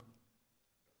come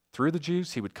through the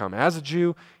Jews. He would come as a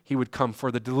Jew. He would come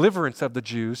for the deliverance of the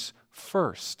Jews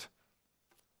first.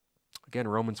 Again,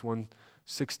 Romans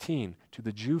 1:16, to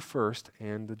the Jew first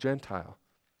and the Gentile.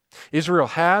 Israel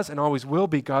has and always will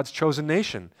be God's chosen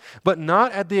nation, but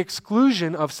not at the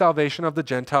exclusion of salvation of the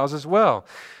Gentiles as well.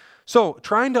 So,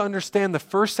 trying to understand the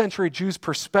first century Jews'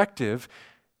 perspective,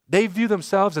 they view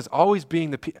themselves as always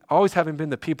having been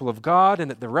the people of God,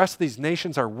 and that the rest of these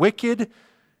nations are wicked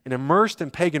and immersed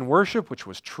in pagan worship, which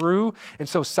was true. And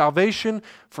so salvation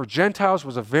for Gentiles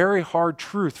was a very hard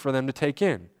truth for them to take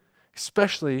in,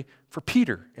 especially for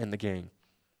Peter and the gang.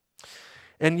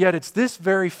 And yet it's this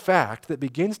very fact that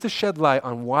begins to shed light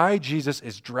on why Jesus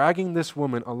is dragging this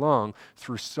woman along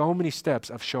through so many steps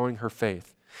of showing her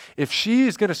faith. If she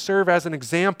is going to serve as an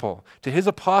example to his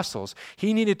apostles,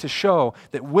 he needed to show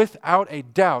that without a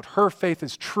doubt her faith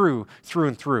is true through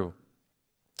and through.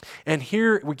 And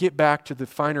here we get back to the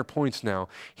finer points now.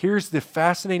 Here's the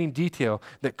fascinating detail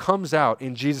that comes out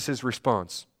in Jesus'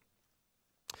 response.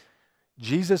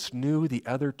 Jesus knew the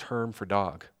other term for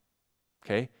dog.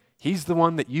 Okay? He's the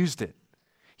one that used it.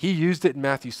 He used it in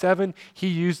Matthew 7. He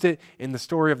used it in the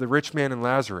story of the rich man and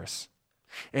Lazarus.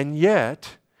 And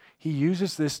yet, he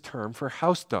uses this term for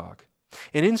house dog.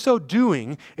 And in so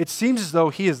doing, it seems as though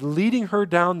he is leading her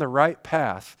down the right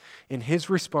path in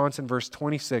his response in verse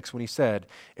 26 when he said,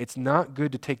 "It's not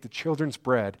good to take the children's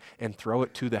bread and throw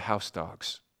it to the house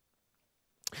dogs."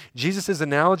 Jesus'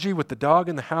 analogy with the dog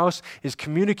in the house is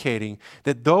communicating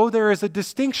that though there is a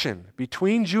distinction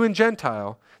between Jew and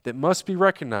Gentile that must be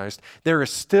recognized, there is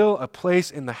still a place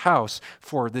in the house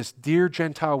for this dear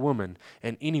Gentile woman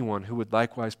and anyone who would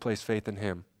likewise place faith in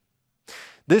him.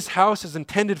 This house is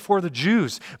intended for the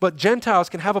Jews, but Gentiles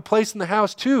can have a place in the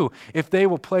house too if they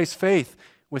will place faith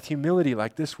with humility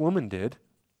like this woman did.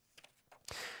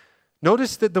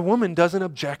 Notice that the woman doesn't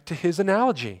object to his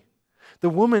analogy. The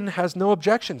woman has no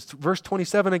objections. Verse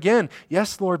 27 again,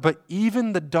 "Yes, Lord, but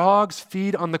even the dogs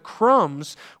feed on the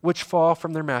crumbs which fall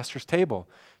from their master's table."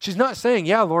 She's not saying,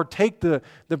 "Yeah, Lord, take the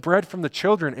bread from the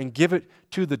children and give it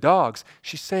to the dogs."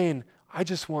 She's saying, "I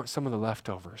just want some of the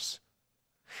leftovers."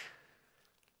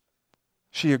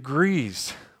 She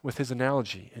agrees with his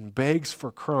analogy and begs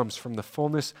for crumbs from the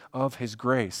fullness of his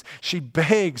grace. She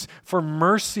begs for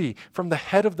mercy from the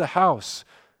head of the house,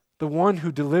 the one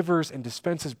who delivers and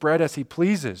dispenses bread as he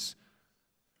pleases,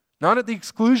 not at the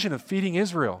exclusion of feeding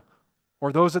Israel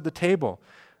or those at the table,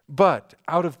 but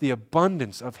out of the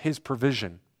abundance of his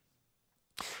provision.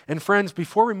 And friends,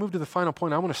 before we move to the final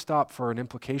point, I want to stop for an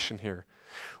implication here.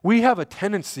 We have a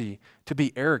tendency to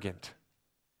be arrogant.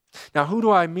 Now, who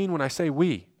do I mean when I say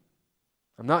we?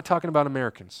 I'm not talking about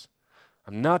Americans.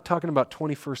 I'm not talking about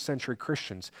 21st century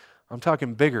Christians. I'm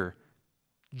talking bigger,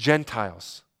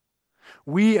 Gentiles.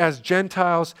 We as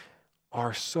Gentiles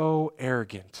are so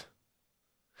arrogant.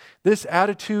 This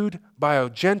attitude by a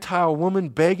Gentile woman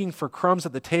begging for crumbs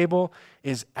at the table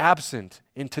is absent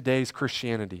in today's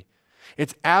Christianity.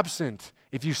 It's absent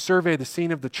if you survey the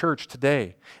scene of the church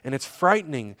today, and it's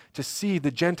frightening to see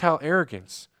the Gentile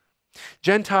arrogance.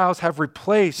 Gentiles have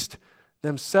replaced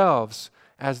themselves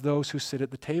as those who sit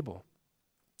at the table.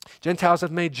 Gentiles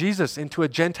have made Jesus into a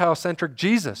Gentile-centric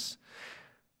Jesus.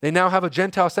 They now have a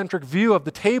Gentile-centric view of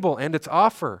the table and its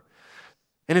offer.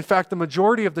 And in fact, the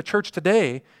majority of the church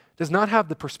today does not have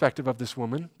the perspective of this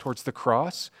woman towards the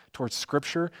cross, towards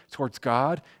Scripture, towards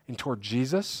God, and toward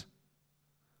Jesus.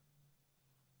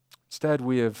 Instead,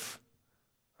 we have,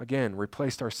 again,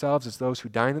 replaced ourselves as those who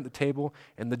dine at the table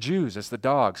and the Jews as the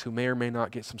dogs who may or may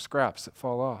not get some scraps that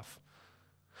fall off.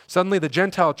 Suddenly, the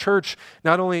Gentile church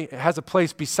not only has a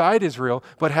place beside Israel,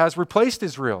 but has replaced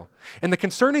Israel. And the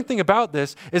concerning thing about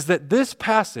this is that this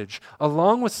passage,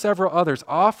 along with several others,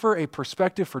 offer a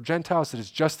perspective for Gentiles that is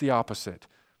just the opposite.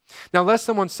 Now, lest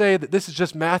someone say that this is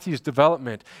just Matthew's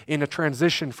development in a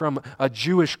transition from a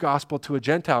Jewish gospel to a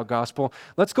Gentile gospel,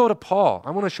 let's go to Paul.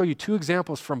 I want to show you two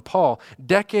examples from Paul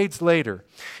decades later.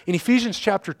 In Ephesians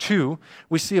chapter 2,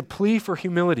 we see a plea for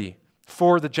humility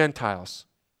for the Gentiles.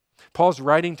 Paul's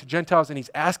writing to Gentiles and he's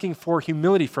asking for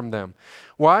humility from them.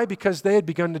 Why? Because they had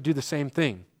begun to do the same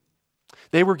thing.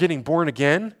 They were getting born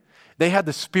again. They had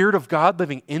the Spirit of God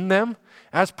living in them.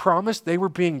 As promised, they were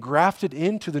being grafted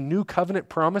into the new covenant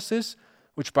promises,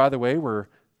 which, by the way, were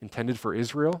intended for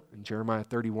Israel in Jeremiah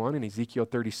 31 and Ezekiel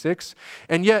 36.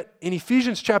 And yet, in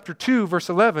Ephesians chapter 2, verse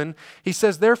 11, he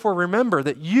says, "Therefore remember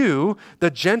that you,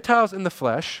 the Gentiles in the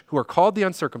flesh, who are called the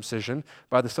uncircumcision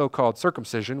by the so-called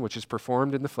circumcision, which is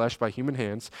performed in the flesh by human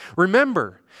hands,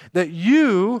 remember that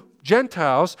you,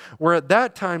 Gentiles, were at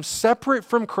that time separate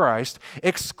from Christ,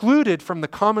 excluded from the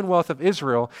commonwealth of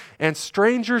Israel, and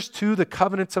strangers to the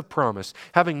covenants of promise,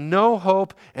 having no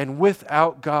hope and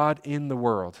without God in the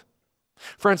world."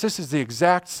 Friends, this is the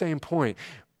exact same point.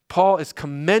 Paul is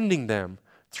commending them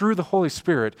through the Holy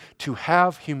Spirit to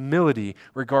have humility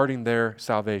regarding their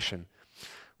salvation.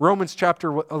 Romans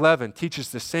chapter 11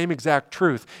 teaches the same exact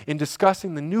truth in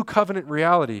discussing the new covenant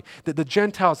reality that the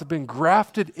Gentiles have been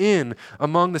grafted in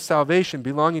among the salvation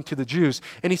belonging to the Jews.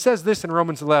 And he says this in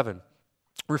Romans 11,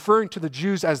 referring to the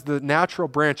Jews as the natural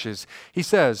branches. He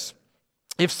says,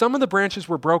 "If some of the branches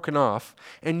were broken off,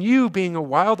 and you, being a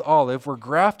wild olive, were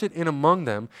grafted in among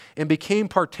them and became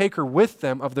partaker with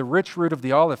them of the rich root of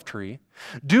the olive tree,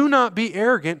 do not be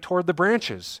arrogant toward the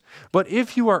branches. But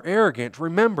if you are arrogant,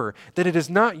 remember that it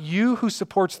is not you who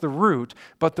supports the root,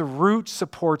 but the root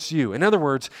supports you." In other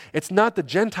words, it's not the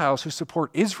Gentiles who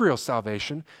support Israel's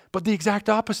salvation, but the exact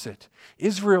opposite.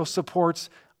 Israel supports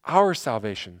our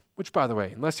salvation, which, by the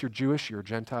way, unless you're Jewish, you're a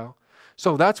Gentile.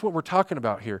 So that's what we're talking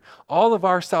about here. All of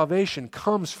our salvation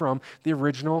comes from the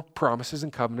original promises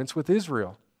and covenants with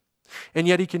Israel. And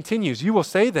yet he continues, "You will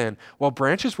say then, well,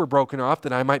 branches were broken off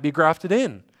that I might be grafted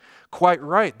in. Quite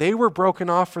right. They were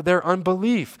broken off for their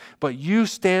unbelief, but you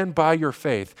stand by your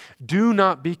faith. Do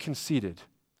not be conceited."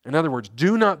 In other words,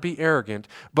 do not be arrogant,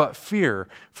 but fear.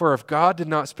 For if God did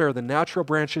not spare the natural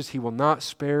branches, he will not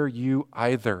spare you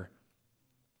either.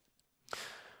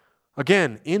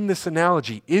 Again, in this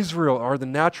analogy, Israel are the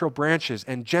natural branches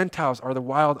and Gentiles are the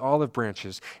wild olive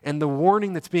branches. And the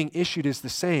warning that's being issued is the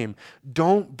same.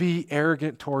 Don't be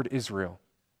arrogant toward Israel.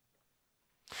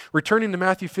 Returning to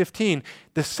Matthew 15,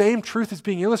 the same truth is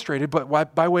being illustrated,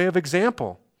 but by way of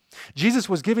example. Jesus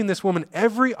was giving this woman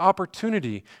every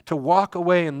opportunity to walk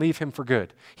away and leave him for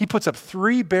good. He puts up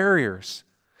 3 barriers.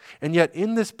 And yet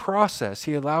in this process,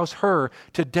 he allows her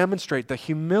to demonstrate the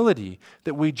humility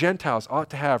that we Gentiles ought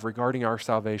to have regarding our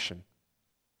salvation.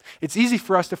 It's easy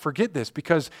for us to forget this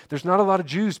because there's not a lot of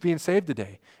Jews being saved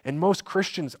today, and most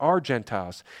Christians are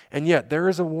Gentiles. And yet there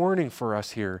is a warning for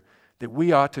us here that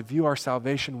we ought to view our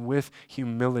salvation with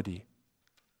humility.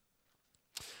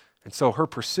 And so her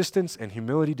persistence and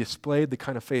humility displayed the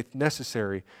kind of faith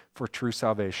necessary for true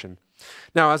salvation.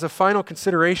 Now, as a final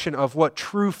consideration of what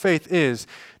true faith is,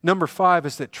 number 5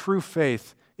 is that true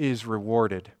faith is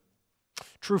rewarded.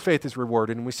 True faith is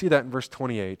rewarded, and we see that in verse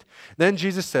 28. Then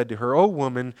Jesus said to her, "O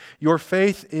woman, your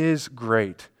faith is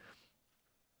great,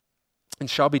 and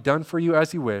shall be done for you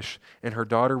as you wish." And her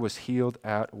daughter was healed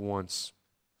at once.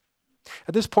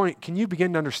 At this point, can you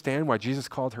begin to understand why Jesus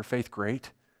called her faith great?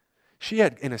 She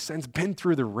had, in a sense, been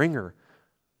through the ringer.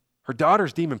 Her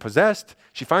daughter's demon-possessed.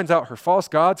 She finds out her false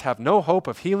gods have no hope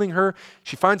of healing her.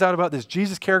 She finds out about this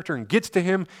Jesus character and gets to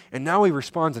him, and now he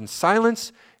responds in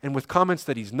silence and with comments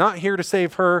that he's not here to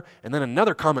save her, and then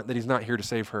another comment that he's not here to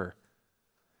save her.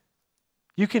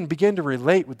 You can begin to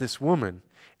relate with this woman.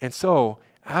 And so,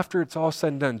 after it's all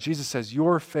said and done, Jesus says,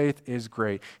 your faith is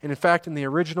great. And in fact, in the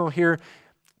original here,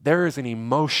 there is an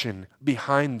emotion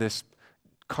behind this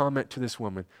comment to this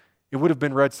woman. It would have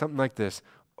been read something like this: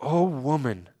 "Oh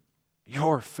woman,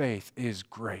 your faith is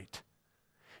great."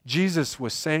 Jesus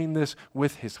was saying this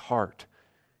with his heart.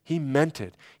 He meant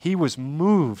it. He was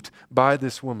moved by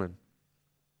this woman.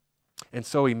 And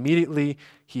so immediately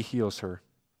he heals her.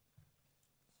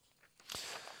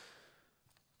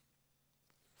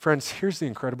 Friends, here's the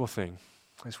incredible thing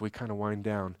as we kind of wind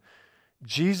down.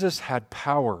 Jesus had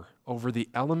power over the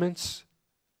elements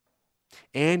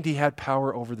and he had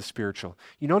power over the spiritual.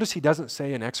 You notice he doesn't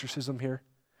say an exorcism here.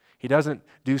 He doesn't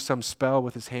do some spell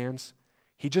with his hands.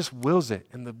 He just wills it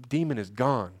and the demon is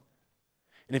gone.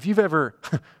 And if you've ever,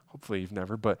 hopefully you've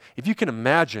never, but if you can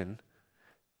imagine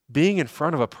being in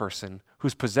front of a person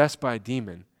who's possessed by a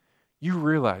demon, you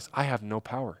realize, I have no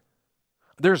power.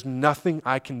 There's nothing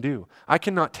I can do. I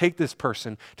cannot take this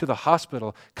person to the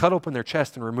hospital, cut open their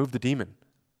chest, and remove the demon.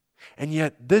 And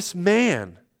yet this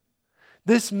man,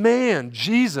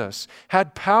 Jesus,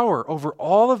 had power over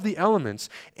all of the elements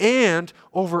and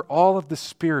over all of the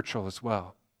spiritual as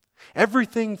well.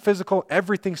 Everything physical,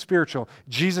 everything spiritual,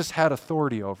 Jesus had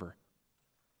authority over.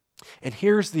 And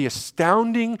here's the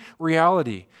astounding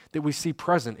reality that we see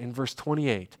present in verse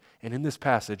 28 and in this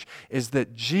passage is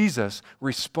that Jesus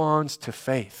responds to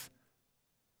faith.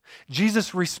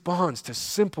 Jesus responds to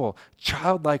simple,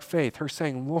 childlike faith, her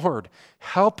saying, Lord,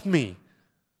 help me.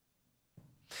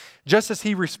 Just as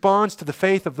he responds to the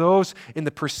faith of those in the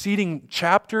preceding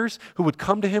chapters who would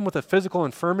come to him with a physical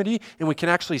infirmity, and we can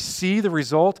actually see the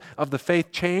result of the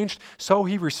faith changed, so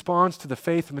he responds to the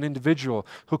faith of an individual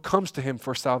who comes to him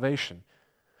for salvation,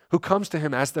 who comes to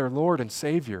him as their Lord and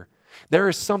Savior. There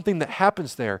is something that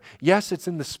happens there. Yes, it's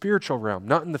in the spiritual realm,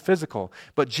 not in the physical,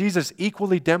 but Jesus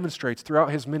equally demonstrates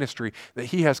throughout his ministry that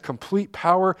he has complete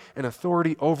power and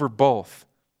authority over both.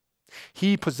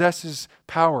 He possesses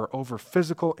power over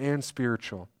physical and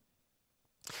spiritual.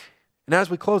 And as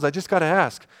we close, I just got to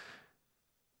ask,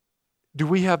 do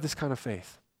we have this kind of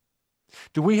faith?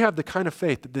 Do we have the kind of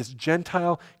faith that this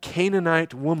Gentile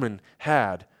Canaanite woman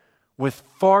had with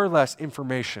far less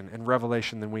information and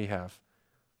revelation than we have?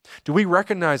 Do we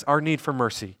recognize our need for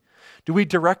mercy? Do we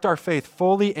direct our faith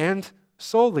fully and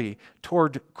solely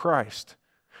toward Christ?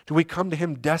 Do we come to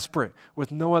him desperate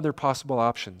with no other possible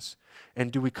options?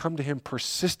 And do we come to him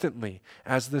persistently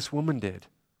as this woman did?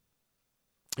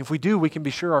 If we do, we can be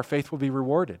sure our faith will be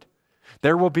rewarded.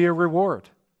 There will be a reward.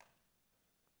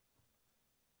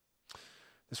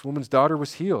 This woman's daughter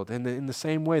was healed, and in the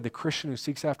same way, the Christian who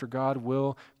seeks after God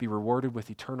will be rewarded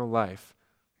with eternal life.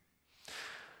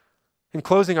 In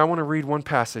closing, I want to read one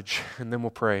passage, and then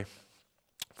we'll pray.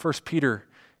 1 Peter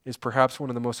is perhaps one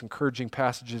of the most encouraging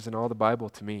passages in all the Bible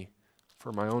to me,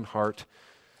 for my own heart.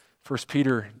 1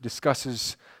 Peter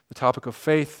discusses the topic of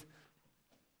faith,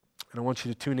 and I want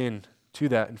you to tune in to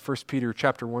that in 1 Peter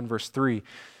chapter 1, verse 3. It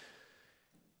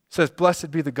says,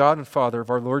 "Blessed be the God and Father of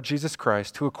our Lord Jesus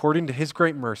Christ, who according to his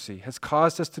great mercy has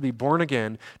caused us to be born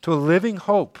again to a living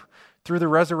hope through the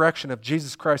resurrection of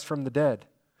Jesus Christ from the dead,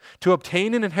 to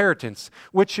obtain an inheritance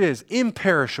which is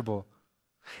imperishable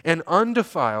and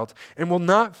undefiled and will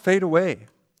not fade away,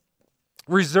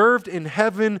 reserved in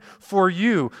heaven for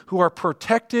you who are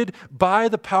protected by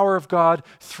the power of God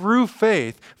through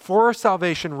faith for a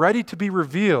salvation ready to be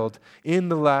revealed in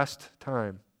the last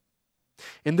time.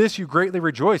 In this you greatly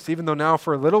rejoice, even though now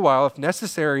for a little while, if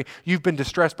necessary, you've been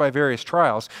distressed by various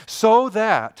trials, so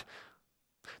that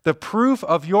the proof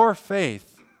of your faith,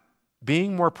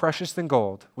 being more precious than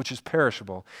gold, which is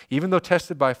perishable, even though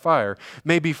tested by fire,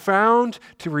 may be found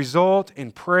to result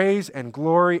in praise and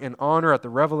glory and honor at the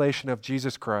revelation of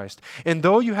Jesus Christ. And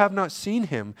though you have not seen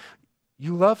him,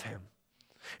 you love him.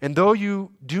 And though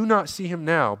you do not see him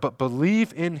now, but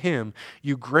believe in him,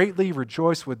 you greatly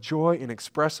rejoice with joy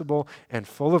inexpressible and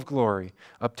full of glory,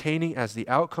 obtaining as the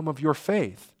outcome of your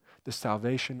faith the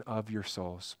salvation of your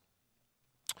souls."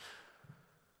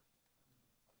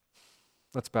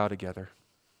 Let's bow together.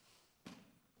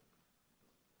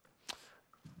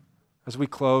 As we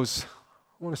close,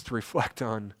 I want us to reflect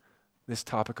on this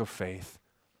topic of faith.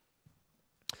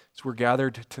 As we're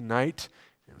gathered tonight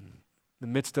in the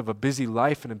midst of a busy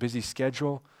life and a busy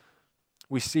schedule,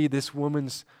 we see this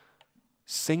woman's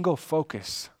single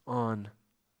focus on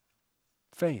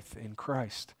faith in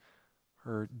Christ.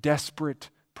 her desperate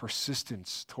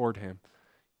persistence toward him.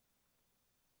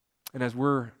 And as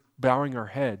we're bowing our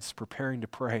heads, preparing to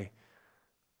pray,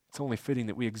 it's only fitting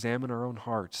that we examine our own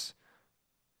hearts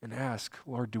and ask,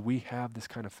 Lord, do we have this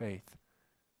kind of faith?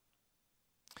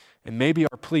 And maybe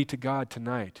our plea to God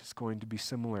tonight is going to be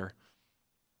similar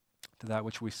to that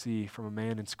which we see from a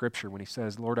man in Scripture when he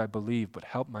says, Lord, I believe, but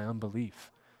help my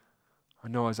unbelief. I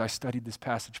know as I studied this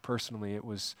passage personally, it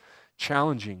was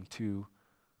challenging to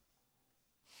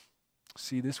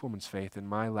see this woman's faith and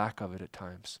my lack of it at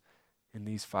times in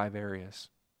these 5 areas.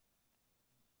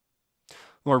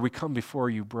 Lord, we come before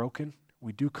you broken.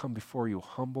 We do come before you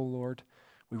humble, Lord.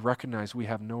 We recognize we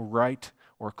have no right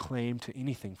or claim to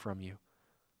anything from you.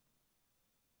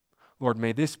 Lord,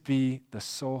 may this be the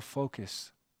sole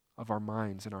focus of our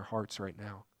minds and our hearts right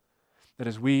now. That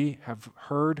as we have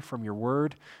heard from your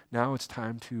word, now it's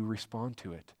time to respond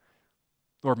to it.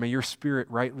 Lord, may your Spirit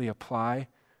rightly apply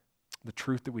the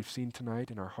truth that we've seen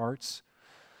tonight in our hearts.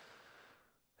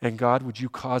 And God, would you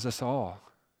cause us all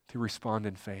to respond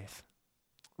in faith?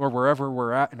 Lord, wherever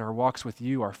we're at in our walks with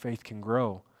you, our faith can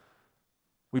grow.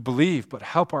 We believe, but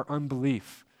help our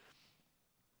unbelief.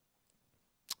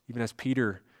 Even as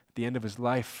Peter, at the end of his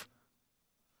life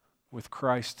with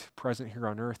Christ present here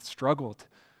on earth, struggled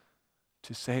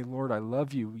to say, Lord, I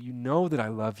love you. You know that I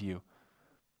love you.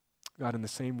 God, in the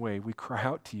same way, we cry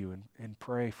out to you and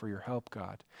pray for your help,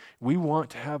 God. We want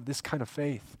to have this kind of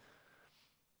faith.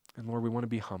 And Lord, we want to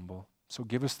be humble. So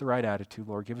give us the right attitude,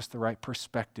 Lord. Give us the right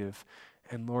perspective.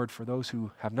 And Lord, for those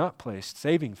who have not placed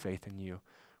saving faith in you,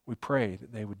 we pray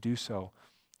that they would do so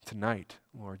tonight,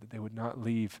 Lord, that they would not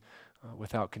leave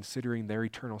without considering their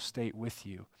eternal state with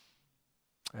you.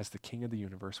 As the King of the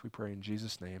universe, we pray in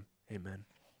Jesus' name, amen.